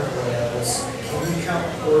you count whales? Can you count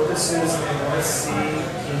porpoises in the North Sea?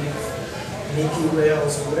 Can you minke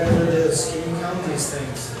whales or whatever it is? Can you count these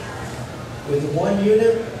things? With one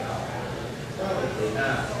unit? Probably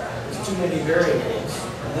not. There's too many variables.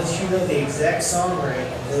 Unless you know the exact song rate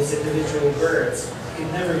of those individual birds, you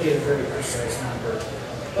can never get a very precise number.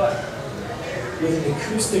 But with an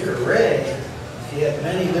acoustic array, if you have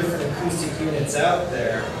many different acoustic units out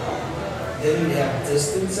there, then you have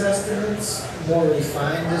distance estimates, more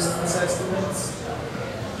refined distance estimates,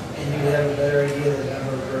 and you have a better idea of the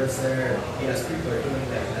number of birds there. Yes, people are doing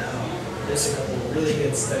that now. There's a couple of really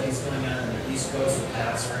good studies going on in the East Coast with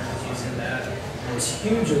Pat's friends using that. There's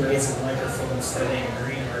huge arrays of microphones studying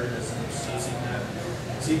marine organisms using that.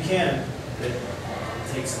 So you can, but it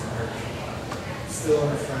takes some work. Still on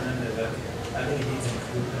the front end of it. I think it needs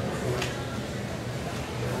improvement.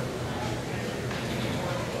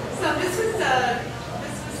 So this was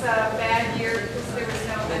a bad year because there was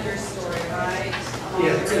no understory, right? Along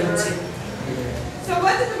Yeah, the river. So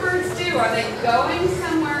what do the birds do? Are they going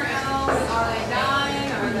somewhere else? Are they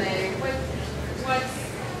dying? Are they what's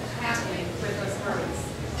happening with those birds?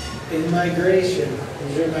 In migration,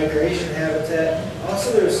 is your migration habitat.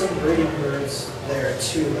 Also, there are some breeding birds there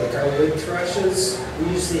too, like our wood thrushes.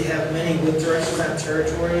 We usually have many wood thrushes on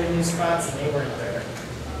territory in these spots, and they weren't there.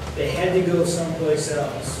 They had to go someplace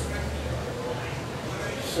else.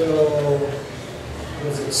 So,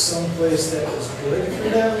 was it someplace that was good for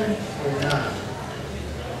them or not?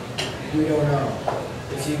 We don't know.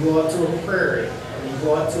 If you go out to a prairie, or you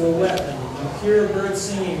go out to a wetland, and you hear a bird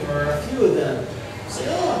singing, or a few of them, say,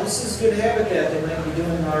 oh, this is good habitat, they might be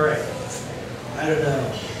doing all right. I don't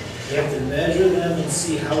know. You have to measure them and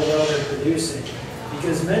see how well they're producing.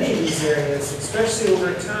 Because many of these areas, especially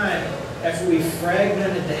over time, after we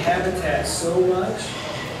fragmented the habitat so much,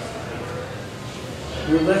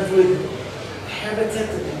 we're left with habitat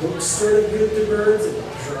that looks sort of good to birds, it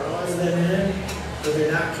draws them in, but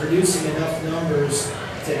they're not producing enough numbers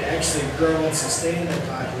to actually grow and sustain their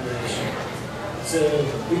population. So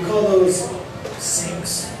we call those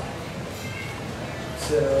sinks.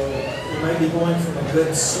 So we might be going from a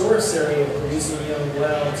good source area producing young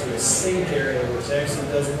well to a sink area, which actually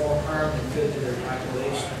does more harm than good to their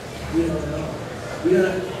population. We don't know. We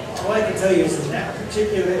don't. All I can tell you is in that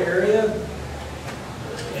particular area,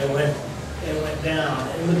 it went down.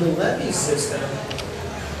 And with the levee system,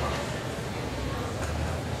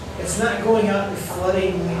 it's not going out and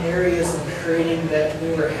flooding areas and creating that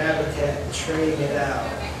newer habitat and trading it out.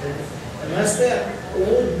 Unless that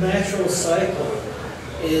old natural cycle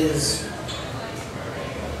is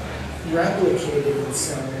replicated in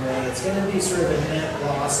some way, it's going to be sort of a net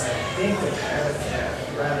loss, I think, of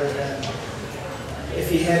habitat, rather than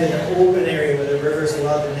if you had an open area where the river's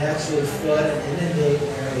allowed to naturally flood and inundate an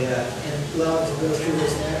area and allowed to go through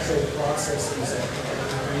those natural processes and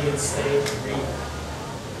reinstate,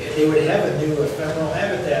 they would have a new ephemeral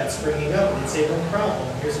habitat springing up, and they'd say, no problem,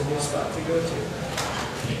 here's a new spot to go to.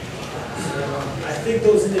 I think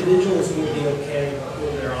those individuals will be okay.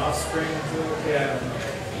 Will their offspring be okay? I don't know.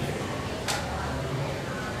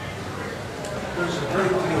 There's a great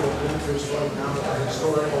deal of interest right now in the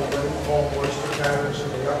historical rainfall moisture patterns in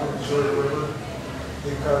the upper Missouri River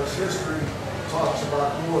because history talks about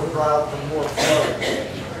more drought and more flood.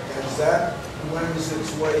 As that wends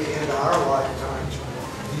its way into our lifetime,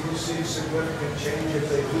 do you see significant change if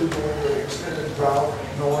they do go into extended drought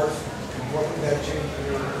north? And what would that change in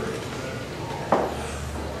your area?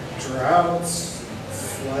 Droughts,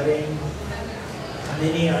 flooding,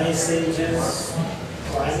 mini ice ages,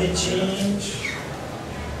 climate change.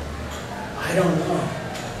 I don't know.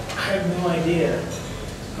 I have no idea.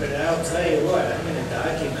 But I'll tell you what, I'm going to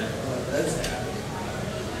document what does happen.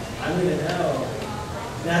 I'm going to know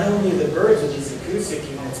not only the birds with these acoustic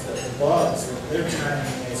units, but the bugs, what their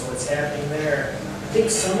timing is, what's happening there. I think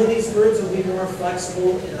some of these birds will be more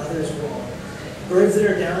flexible and others won't. Birds that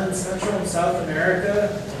are down in Central and South America,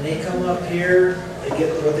 and they come up here, they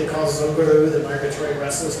get what they call songbirds, the migratory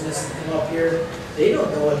restlessness, and come up here, they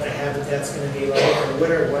don't know what the habitat's going to be like, or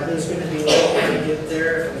what our weather's going to be like when we get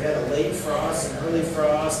there. If we had a late frost, and early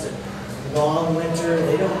frost, and long winter,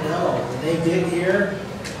 they don't know. When they get here,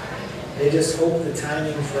 they just hope the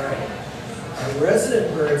timing's right. Our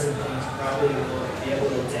resident birds and things probably will be able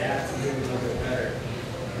to adapt and do a little bit better.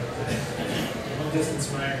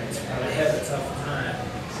 Long-distance migrants probably have a tough time.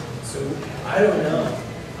 So I don't know.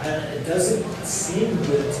 It doesn't seem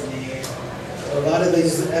good to me. A lot of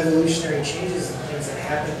these evolutionary changes and things that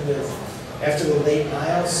happened after the late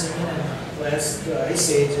Miocene and last ice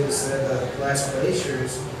ages and the last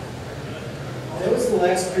glaciers, that was the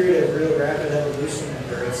last period of real rapid evolution in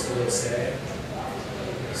birds, so they say.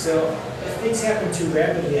 So if things happen too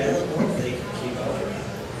rapidly, I don't know if they can keep up with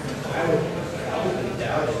it. I would probably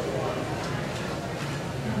doubt it.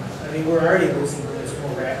 I mean, we're already losing birds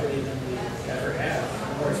more rapidly than we ever have.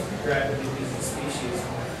 More rapidly losing species.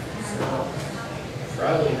 So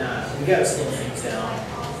probably not. We got to slow things down.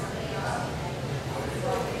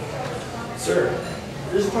 Sir?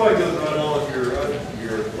 This probably goes right on with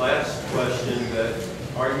your last question, but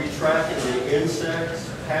are you tracking the insects,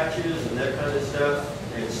 hatches, and that kind of stuff,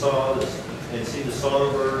 and see the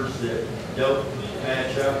songbirds that don't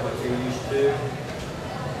match up like they used to?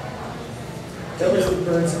 That was the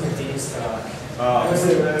birds and the bees talk. That was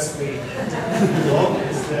it last week.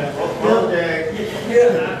 Long day.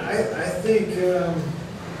 Yeah, I think,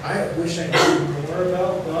 I wish I knew more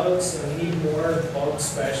about bugs. I need more bug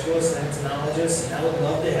specialists and entomologists, and I would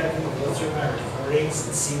love to have them go through my recordings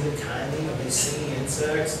and see the timing of these singing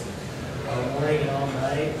insects, all morning and all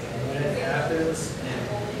night, and when it happens.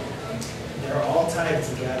 And they're all tied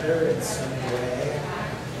together in some way.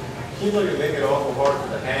 Seems like it make it awful hard for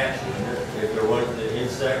the hatch if they're one of the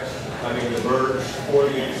insects, I mean the birds for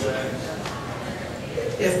the insects.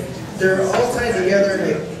 If they're all tied together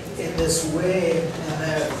in this way, and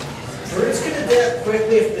that birds can adapt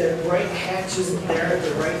quickly if the right hatch isn't there at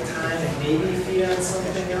the right time and maybe feed on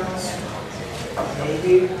something else.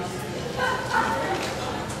 Maybe.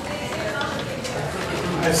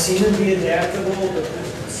 I've seen them be adaptable, but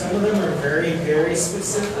some of them are very, very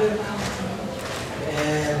specific.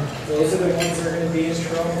 And those are the ones that are going to be in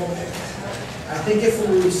trouble. I think if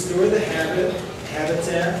we restore the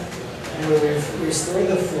habitat, and we restore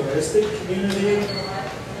the floristic community,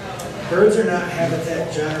 birds are not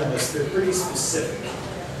habitat generalists, they're pretty specific.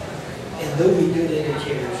 And they'll be good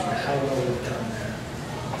indicators of how well we've done there.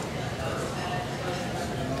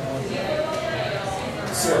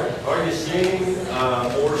 So, Are you seeing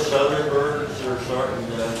more southern birds that are starting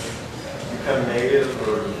to become native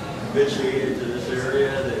or habituated to this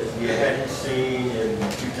area that you hadn't seen in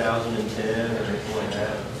 2010 or anything like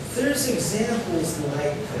that? there's examples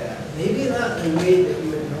like that. Maybe not in the way that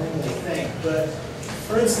you would normally think, but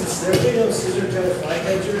for instance, there have been scissor-tailed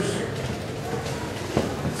flycatchers.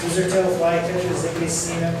 Scissor-tailed flycatchers, anybody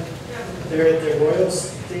seen them? They're at the Royal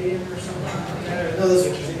Stadium or something like that. No, those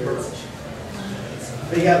are kingbirds.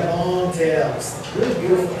 They got long tails, really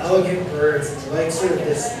beautiful, elegant birds. It's like sort of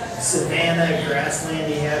this savanna,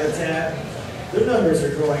 grasslandy habitat. Their numbers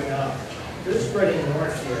are going up. They're spreading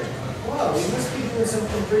north here. Wow, we must be doing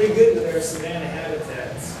something pretty good with our savanna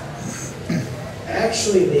habitats.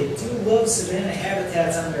 Actually, they do love savanna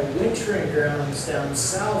habitats on their wintering grounds down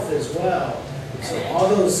south as well. So all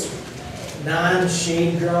those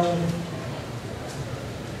non-shade grown,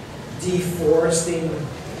 deforesting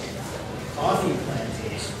coffee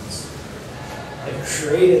plantations have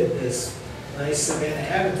created this nice savanna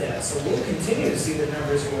habitat. So we'll continue to see the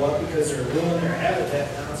numbers go up because they're ruining their habitat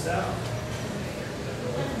down south.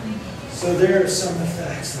 So there are some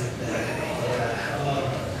effects like that. Yeah.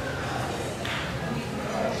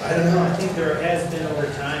 I don't know. I think there has been over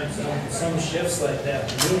time some shifts like that,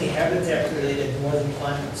 but mainly habitat related more than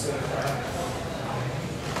climate so far.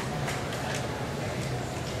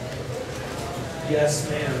 Yes,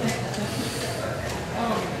 ma'am.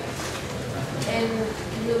 In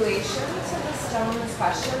relation to the stone's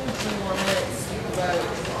question, do you want to speak about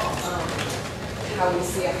how we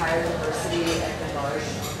see a higher diversity at the marsh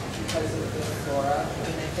because of the flora? I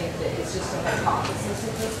mean, I think that it's just a hypothesis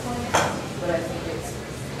at this point, but I think it's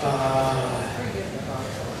pretty good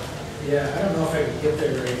hypothesis. Yeah, I don't know if I could get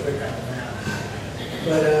there very quick on that.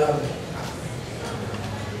 But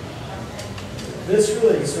this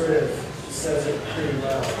really sort of says it pretty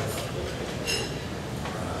well.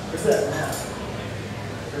 Where's that map?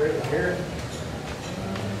 Right here?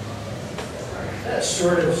 That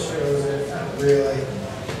sort of shows it, not really.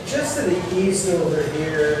 Just to the east over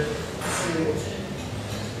here, let's see,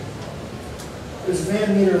 there's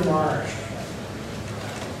Van Meter Marsh.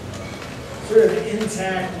 Sort of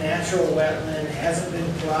intact natural wetland, hasn't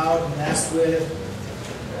been plowed, messed with.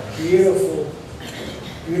 Beautiful,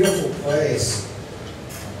 beautiful place.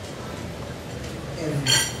 And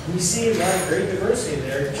we see a lot of great diversity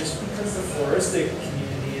there just because the floristic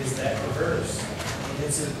community is that diverse. I mean,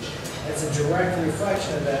 it's a direct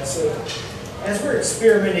reflection of that. So as we're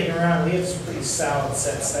experimenting around, we have some pretty solid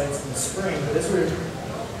set sites in the spring, but as we're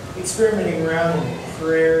experimenting around in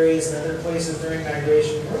prairies and other places during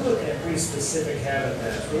migration, we're looking at pretty specific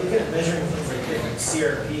habitats. We're looking at measuring things like different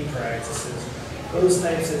CRP practices, those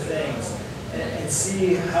types of things, and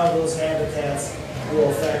see how those habitats will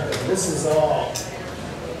affect them. This is all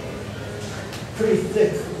pretty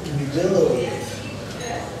thick, billowy,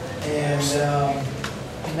 and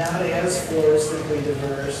not as floristically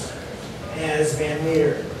diverse as Van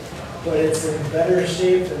Meter, but it's in better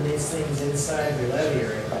shape than these things inside the levee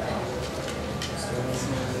right now.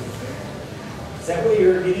 Is that what you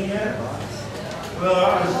were getting at? Well,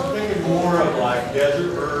 I was thinking more of like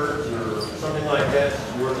desert birds or something like that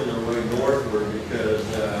working their way northward because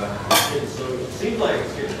it seems like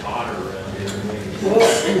it's getting hotter around here to me.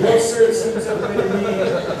 Well, sir, it seems that way to me.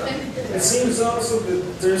 It seems also that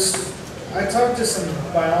I talked to some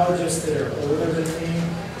biologists that are older than me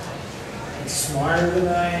and smarter than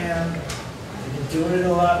I am. They've been doing it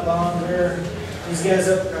a lot longer. these guys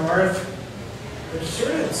up north, they're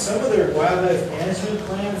sort of, some of their wildlife management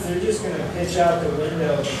plans, they're just going to pitch out the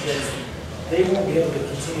window because they won't be able to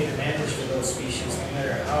continue to manage for those species no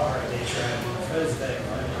matter how hard they try because of that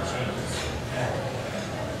climate change.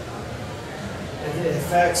 It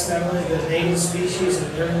affects not only the native species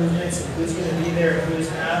and their movements and who's going to be there and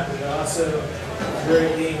who's not, but it also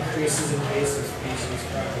greatly increases invasive species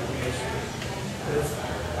propagation. But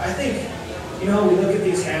I think, you know, we look at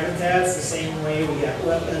these habitats the same way. We got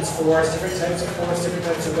wetlands, forests, different types of forests, different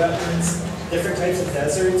types of wetlands, different types of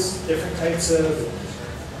deserts, different types of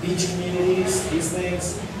beach communities, these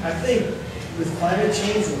things. I think with climate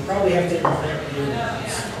change, we'll probably have to invent new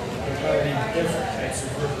ones. There'll probably be different types of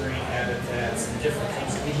riverine habitats and different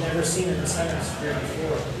things that we've never seen in this hemisphere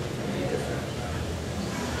before. It'll be different.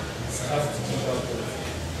 It's tough to keep up with.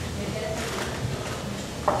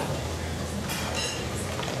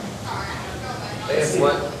 I have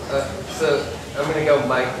one, so I'm going to go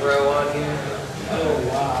micro on you. Oh,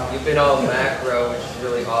 wow. You've been all macro, which is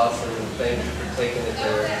really awesome, and thank you for taking it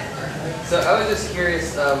there. So I was just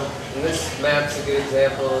curious, and this map's a good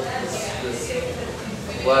example.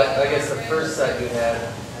 Well, I guess the first site you had.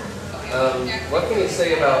 What can you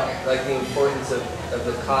say about like the importance of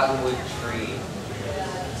the cottonwood tree?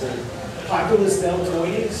 Populus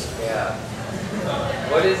deltoides? Yeah.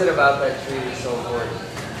 What is it about that tree that's so important?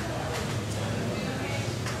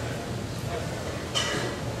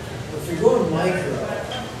 If you're going micro,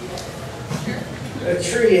 a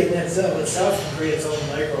tree in itself can create its own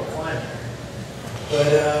microclimate.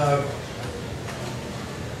 But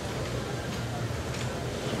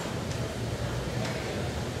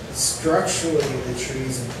structurally, the tree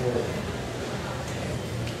is important.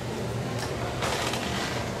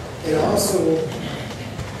 It also,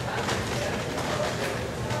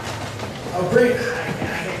 I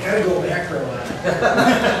gotta go macro on it.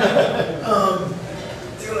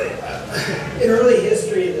 In early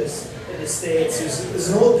history of the States, there's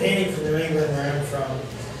an old painting from New England where I'm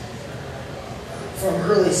from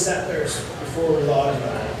early settlers before we logged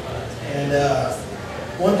on. And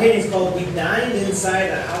one painting is called "We Dined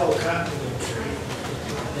Inside a Hollow Cottonwood Tree."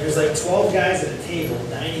 There's like 12 guys at a table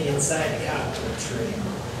dining inside a cottonwood tree.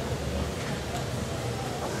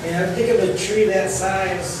 And I think of a tree that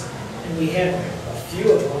size, and we had a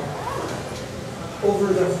few of them.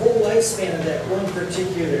 Over the whole lifespan of that one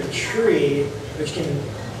particular tree, which can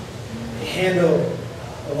handle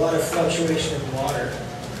a lot of fluctuation in water,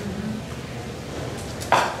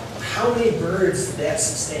 how many birds did that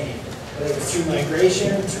sustain? Whether it was through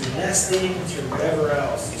migration, through nesting, through whatever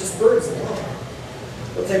else. Just birds alone.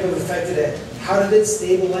 What type of effect did it? How did it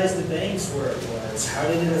stabilize the banks where it was? How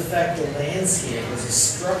did it affect the landscape as a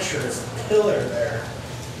structure, as a pillar there?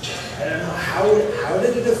 I don't know. How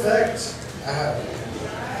did it affect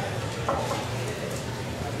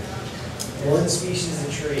one species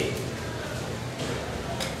of tree?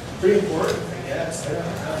 Pretty important, I guess. I don't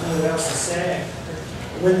know what else to say.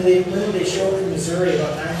 When did they show up in Missouri?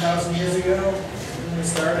 About 9,000 years ago when they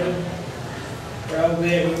started?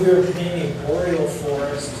 Probably, I mean, we were naming boreal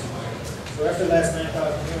forest. So after the last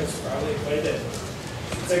 9,000 years, probably quite a bit.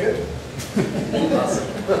 Is that good? Awesome.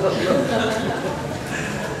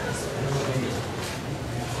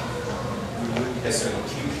 Yes, sir.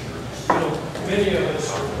 You know, many of us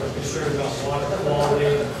are concerned about water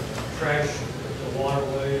quality, trash, the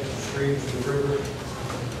waterways, the streams, the river.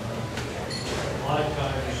 A lot of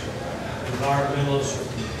times, environmentalists are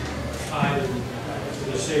tied to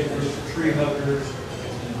the same group of tree huggers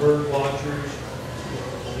and bird watchers.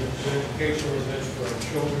 The educational events for our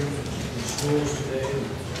children in schools today.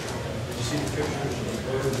 You see the pictures of the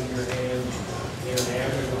birds in your hand, they're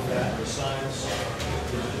enamored with that. The science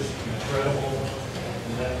is just incredible,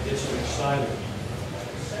 and that gets them excited.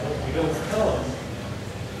 But we don't tell them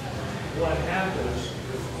what happens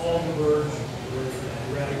if all the birds were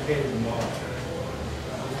eradicated tomorrow.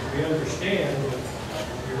 We understand that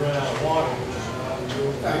if you run out of water, which is not a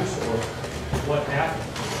renewable resource, what happens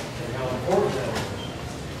and how important that is.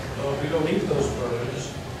 Well, we don't eat those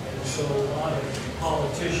birds, and so a lot of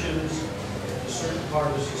politicians, a certain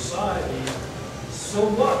part of society, so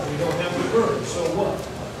what? We don't have the birds, so what?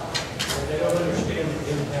 And they don't understand the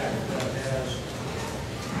impact that has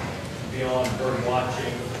beyond bird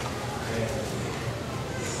watching. And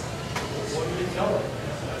what do you tell them?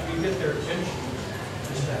 How do you get their attention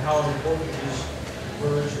as to how important these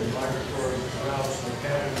birds and migratory routes and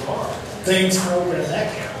patterns are? Thanks for opening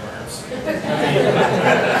that can of worms.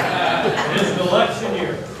 It is an election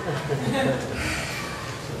year.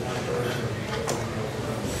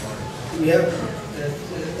 Yep.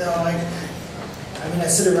 No, I mean, I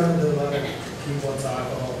sit around with a lot of people with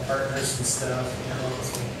alcohol partners and stuff, you know.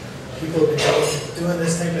 People have been doing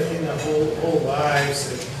this type of thing their whole lives.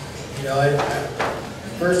 And, you know,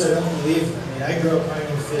 first I don't believe, I mean, I grew up hunting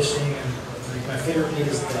and fishing, and like, my favorite meat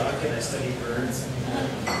is duck, and I study birds. And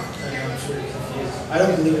I know I'm sort of confused. I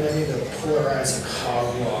don't believe in any of the polarizing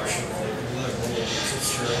hogwash of like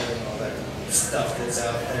and all that stuff that's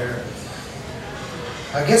out there.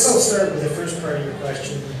 I guess I'll start with the first part of your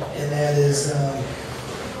question, and that is,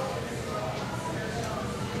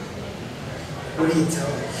 what do you tell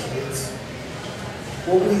the kids?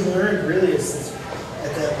 What we learned really is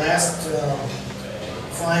at that last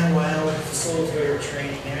Flying Wild facilitator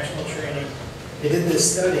training, national training, they did this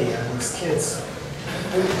study on these kids.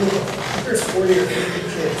 There's 40 or 50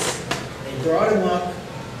 kids. They brought them up,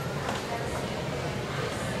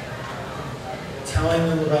 telling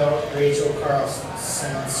them about Rachel Carlson,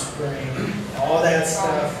 Sound Spring, all that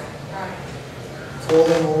stuff. Told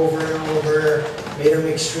them over and over, made them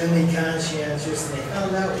extremely conscientious, and they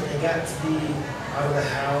found out when they got to be out of the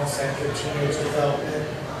house after teenage development,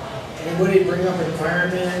 anybody bring up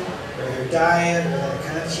environment or their diet or that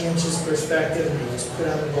conscientious perspective, and they just put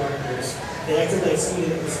on the blinders. They acted like somebody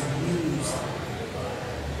that was amused.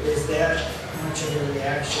 Is that much of a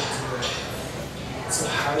reaction to it? So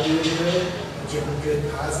how do you do it? Give them good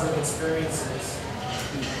positive experiences.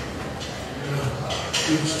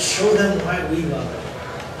 We show them why we love it.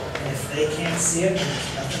 And if they can't see it,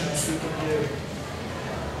 there's nothing else we can do.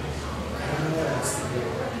 I don't know what else to do.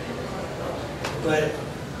 But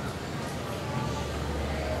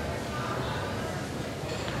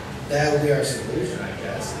that will be our solution, I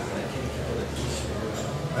guess.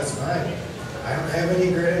 That's mine. I don't have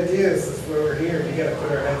any great ideas. That's why we're here. We got to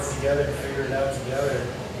put our heads together and figure it out together.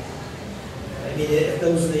 I mean, if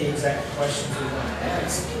those are the exact questions we want to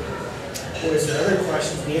ask, or is there other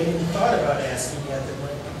questions we haven't even thought about asking yet that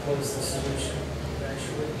might propose the solution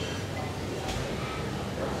eventually?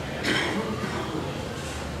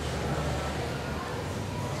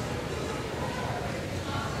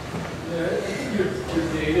 Yeah, I think your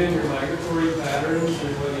data and your migratory patterns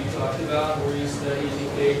and what you talked about, where you study,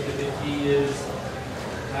 indicate that the key is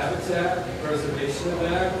habitat, preservation of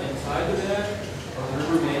that, and tied to that are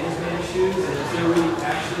river management issues. And until we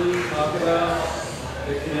actually talk about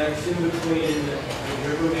the connection between the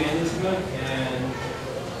river management and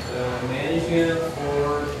management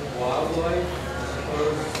for wildlife as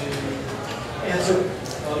opposed to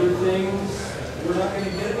other things, we're not going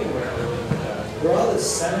to get anywhere with that. We're all the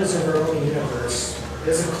centers of our own universe.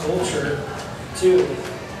 There's a culture, too.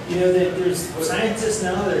 You know, that there's scientists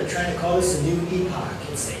now that are trying to call this a new epoch.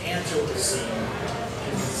 It's the Anthropocene.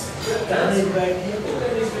 It's dominated by people.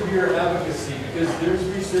 That needs to be your advocacy, because there's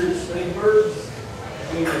research, like birds,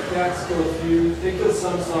 I mean, the cats kill a few, they kill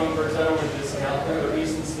some songbirds, I don't want to discount them, but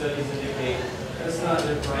recent studies indicate that's not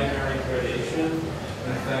their primary predation.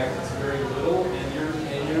 In fact, it's very little, and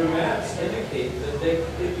your maps indicate that it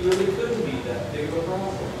really couldn't be that big of a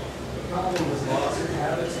problem. The problem was loss of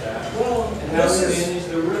habitat and how we manage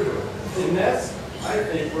the river. And that's, I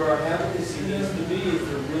think, where our advocacy needs to be if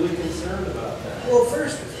we're really concerned about that. Well,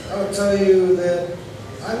 first, I'll tell you that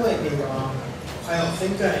I might be wrong. I don't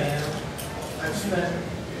think I am. I've spent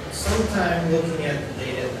some time looking at the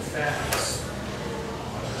data and the facts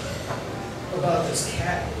about this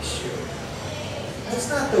cat issue. That's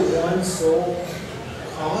not the one sole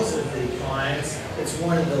cause of the declines. It's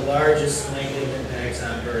one of the largest negative impacts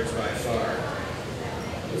on birds by far.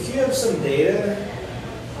 If you have some data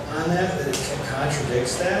on that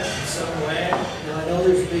contradicts that in some way, now I know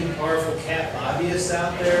there's big, powerful cat lobbyists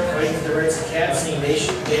out there fighting for the rights of cats, saying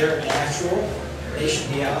they're natural, they should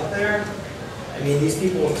be out there. I mean, these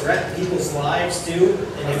people threaten people's lives too,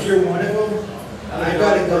 and if you're one of them, I've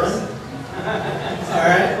got a gun. All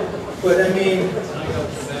right, but I mean,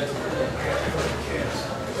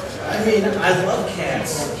 I love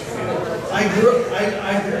cats. I grew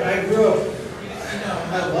up.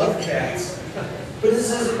 I love cats. But this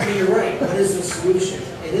isn't. You're right. What is the solution?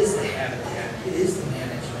 It is the habitat. It is the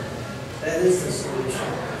management. That is the solution.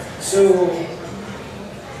 So,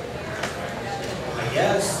 I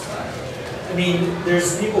guess. I mean,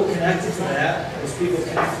 there's people connected to that. There's people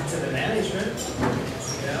connected to the management.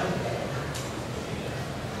 You know.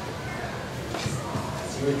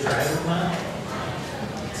 You would drive them on?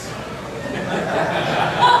 I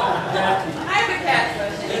have a cat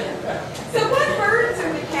question. So what birds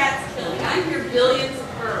are the cats killing? I hear billions of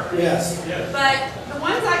birds. Yes. But the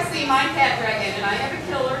ones I see my cat dragging, and I have a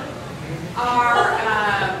killer, are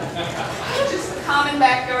just common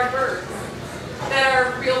backyard birds that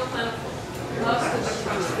are real plentiful. Most of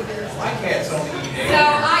them. My cats only eat eggs.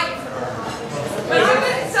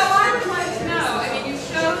 So I would like to know,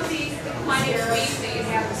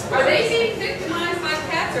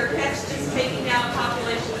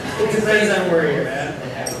 depends on where you're at and the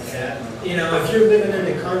habitat. You know, if you're living in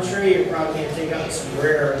the country, you're probably gonna take out some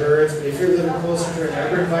rare birds, but if you're living closer to an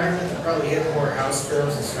urban environment, they'll probably hit more house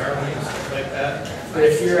sparrows and starlings, stuff like that. But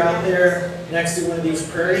if you're out there next to one of these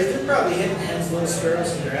prairies, they're probably hitting hens, little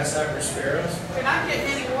sparrows, and grasshopper sparrows. They're not getting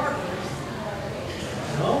any warblers.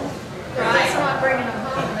 No? Right? not bringing them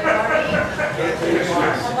home, they're already.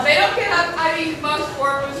 They don't get up, I mean, most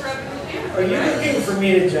warblers are up in the air. Are you looking for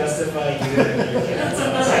me to justify you having your cats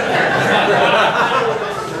outside?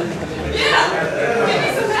 Yeah, give me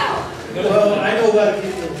some help. Well, I know a lot of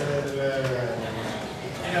people that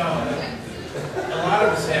You know, a lot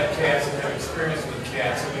of us have cats and have experience with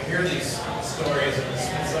cats, and we hear these stories in the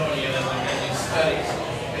Smithsonian and these studies,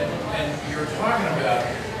 and you're talking about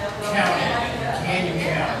counting, and can you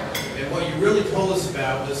count? And what you really told us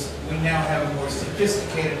about was we now have a more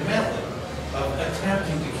sophisticated method of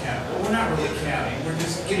attempting to count. But we're not really counting, we're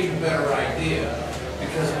just getting a better idea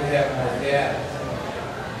because we have more data.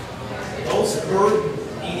 Those bird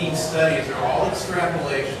eating studies are all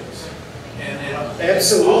extrapolations. And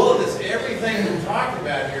Absolutely. all of this, everything we talked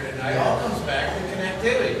about here tonight, all comes back to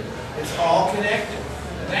connectivity. It's all connected.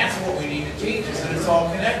 And that's what we need to teach, is that it's all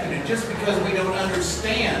connected. And just because we don't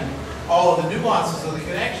understand all of the nuances of the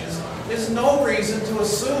connections, there's no reason to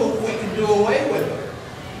assume we can do away with them.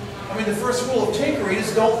 I mean, the first rule of tinkering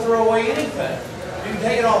is don't throw away anything. You can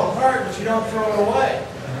take it all apart, but you don't throw it away.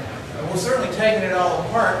 And we're certainly taking it all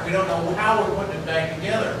apart. We don't know how we're putting it back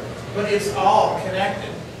together. But it's all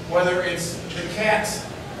connected. Whether it's the cats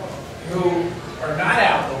who are not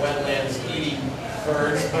out in the wetlands eating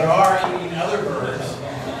birds, but are eating other birds,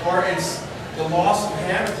 or it's the loss of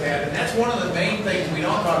habitat. And that's one of the main things we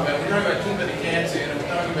don't talk about. We talk about keeping the cats in, and we're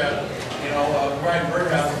talking about, you know, providing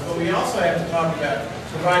birdhouses, but we also have to talk about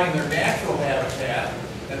providing their natural habitat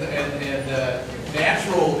and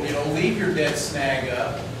natural, you know, leave your dead snag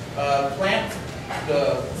up, plant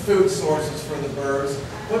the food sources for the birds,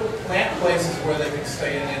 plant places where they can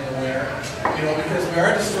stay in the winter, you know, because we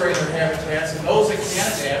are destroying their habitats, and those that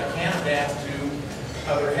can adapt to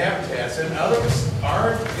other habitats, and others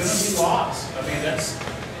are going to be lost. I mean, that's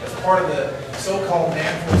part of the so-called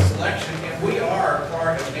natural selection, and we are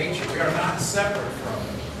part of nature. We are not separate from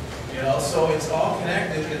it. You know, so it's all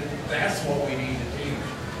connected, and that's what we need to teach.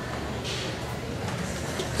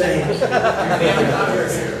 Thank you.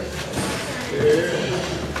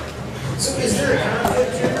 So is there a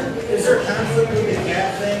conflict here? Is there a conflict with the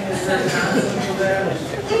cat thing? Is there a conflict with that?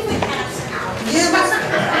 Leave the cats out. Yeah,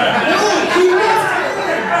 no, keep it.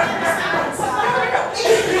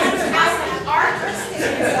 Our Kristen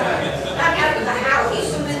is not out of the house. Keep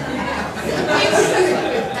them in the house.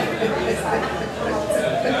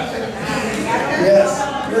 Yes,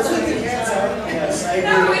 let's let the cats out. Yes, I agree.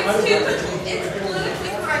 No, it's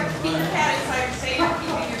politically correct to keep your cat inside. You're saying you're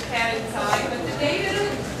keeping your cat inside, but the data,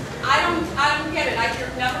 I don't get it. I hear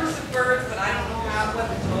numbers of birds, but I don't know what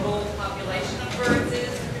the total population of birds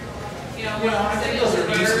is. You know, what I think percentage those of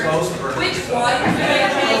are East Coast birds. Which one do they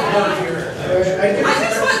take? I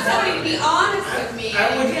just want somebody to be honest with me.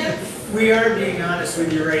 We are being honest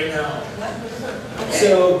with you right now.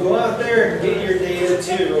 So go out there and get your data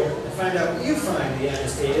too, and find out what you find the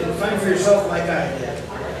honest data, and find for yourself like I did.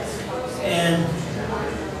 And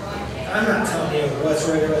I'm not telling you what's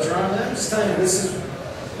right or what's wrong. I'm just telling you this is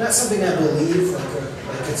not something I believe like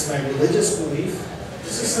it's my religious belief.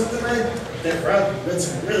 This is something that read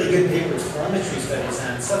some really good papers, telemetry studies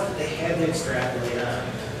on, stuff that they had to extrapolate on.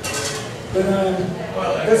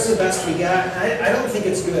 But that's the best we got. I don't think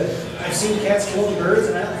it's good. I've seen cats killing birds,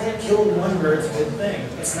 and I don't think killing one bird's a good thing.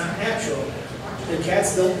 It's not natural. The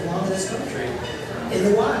cats don't belong in this country, in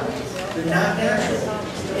the wild. They're not natural.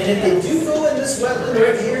 And if they do go in this wetland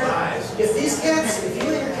right here, if you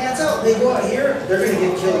let your cats out, they go out here, they're going to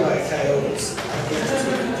get killed by coyotes.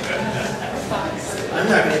 I'm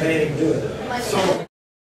not going to have anything to do with it.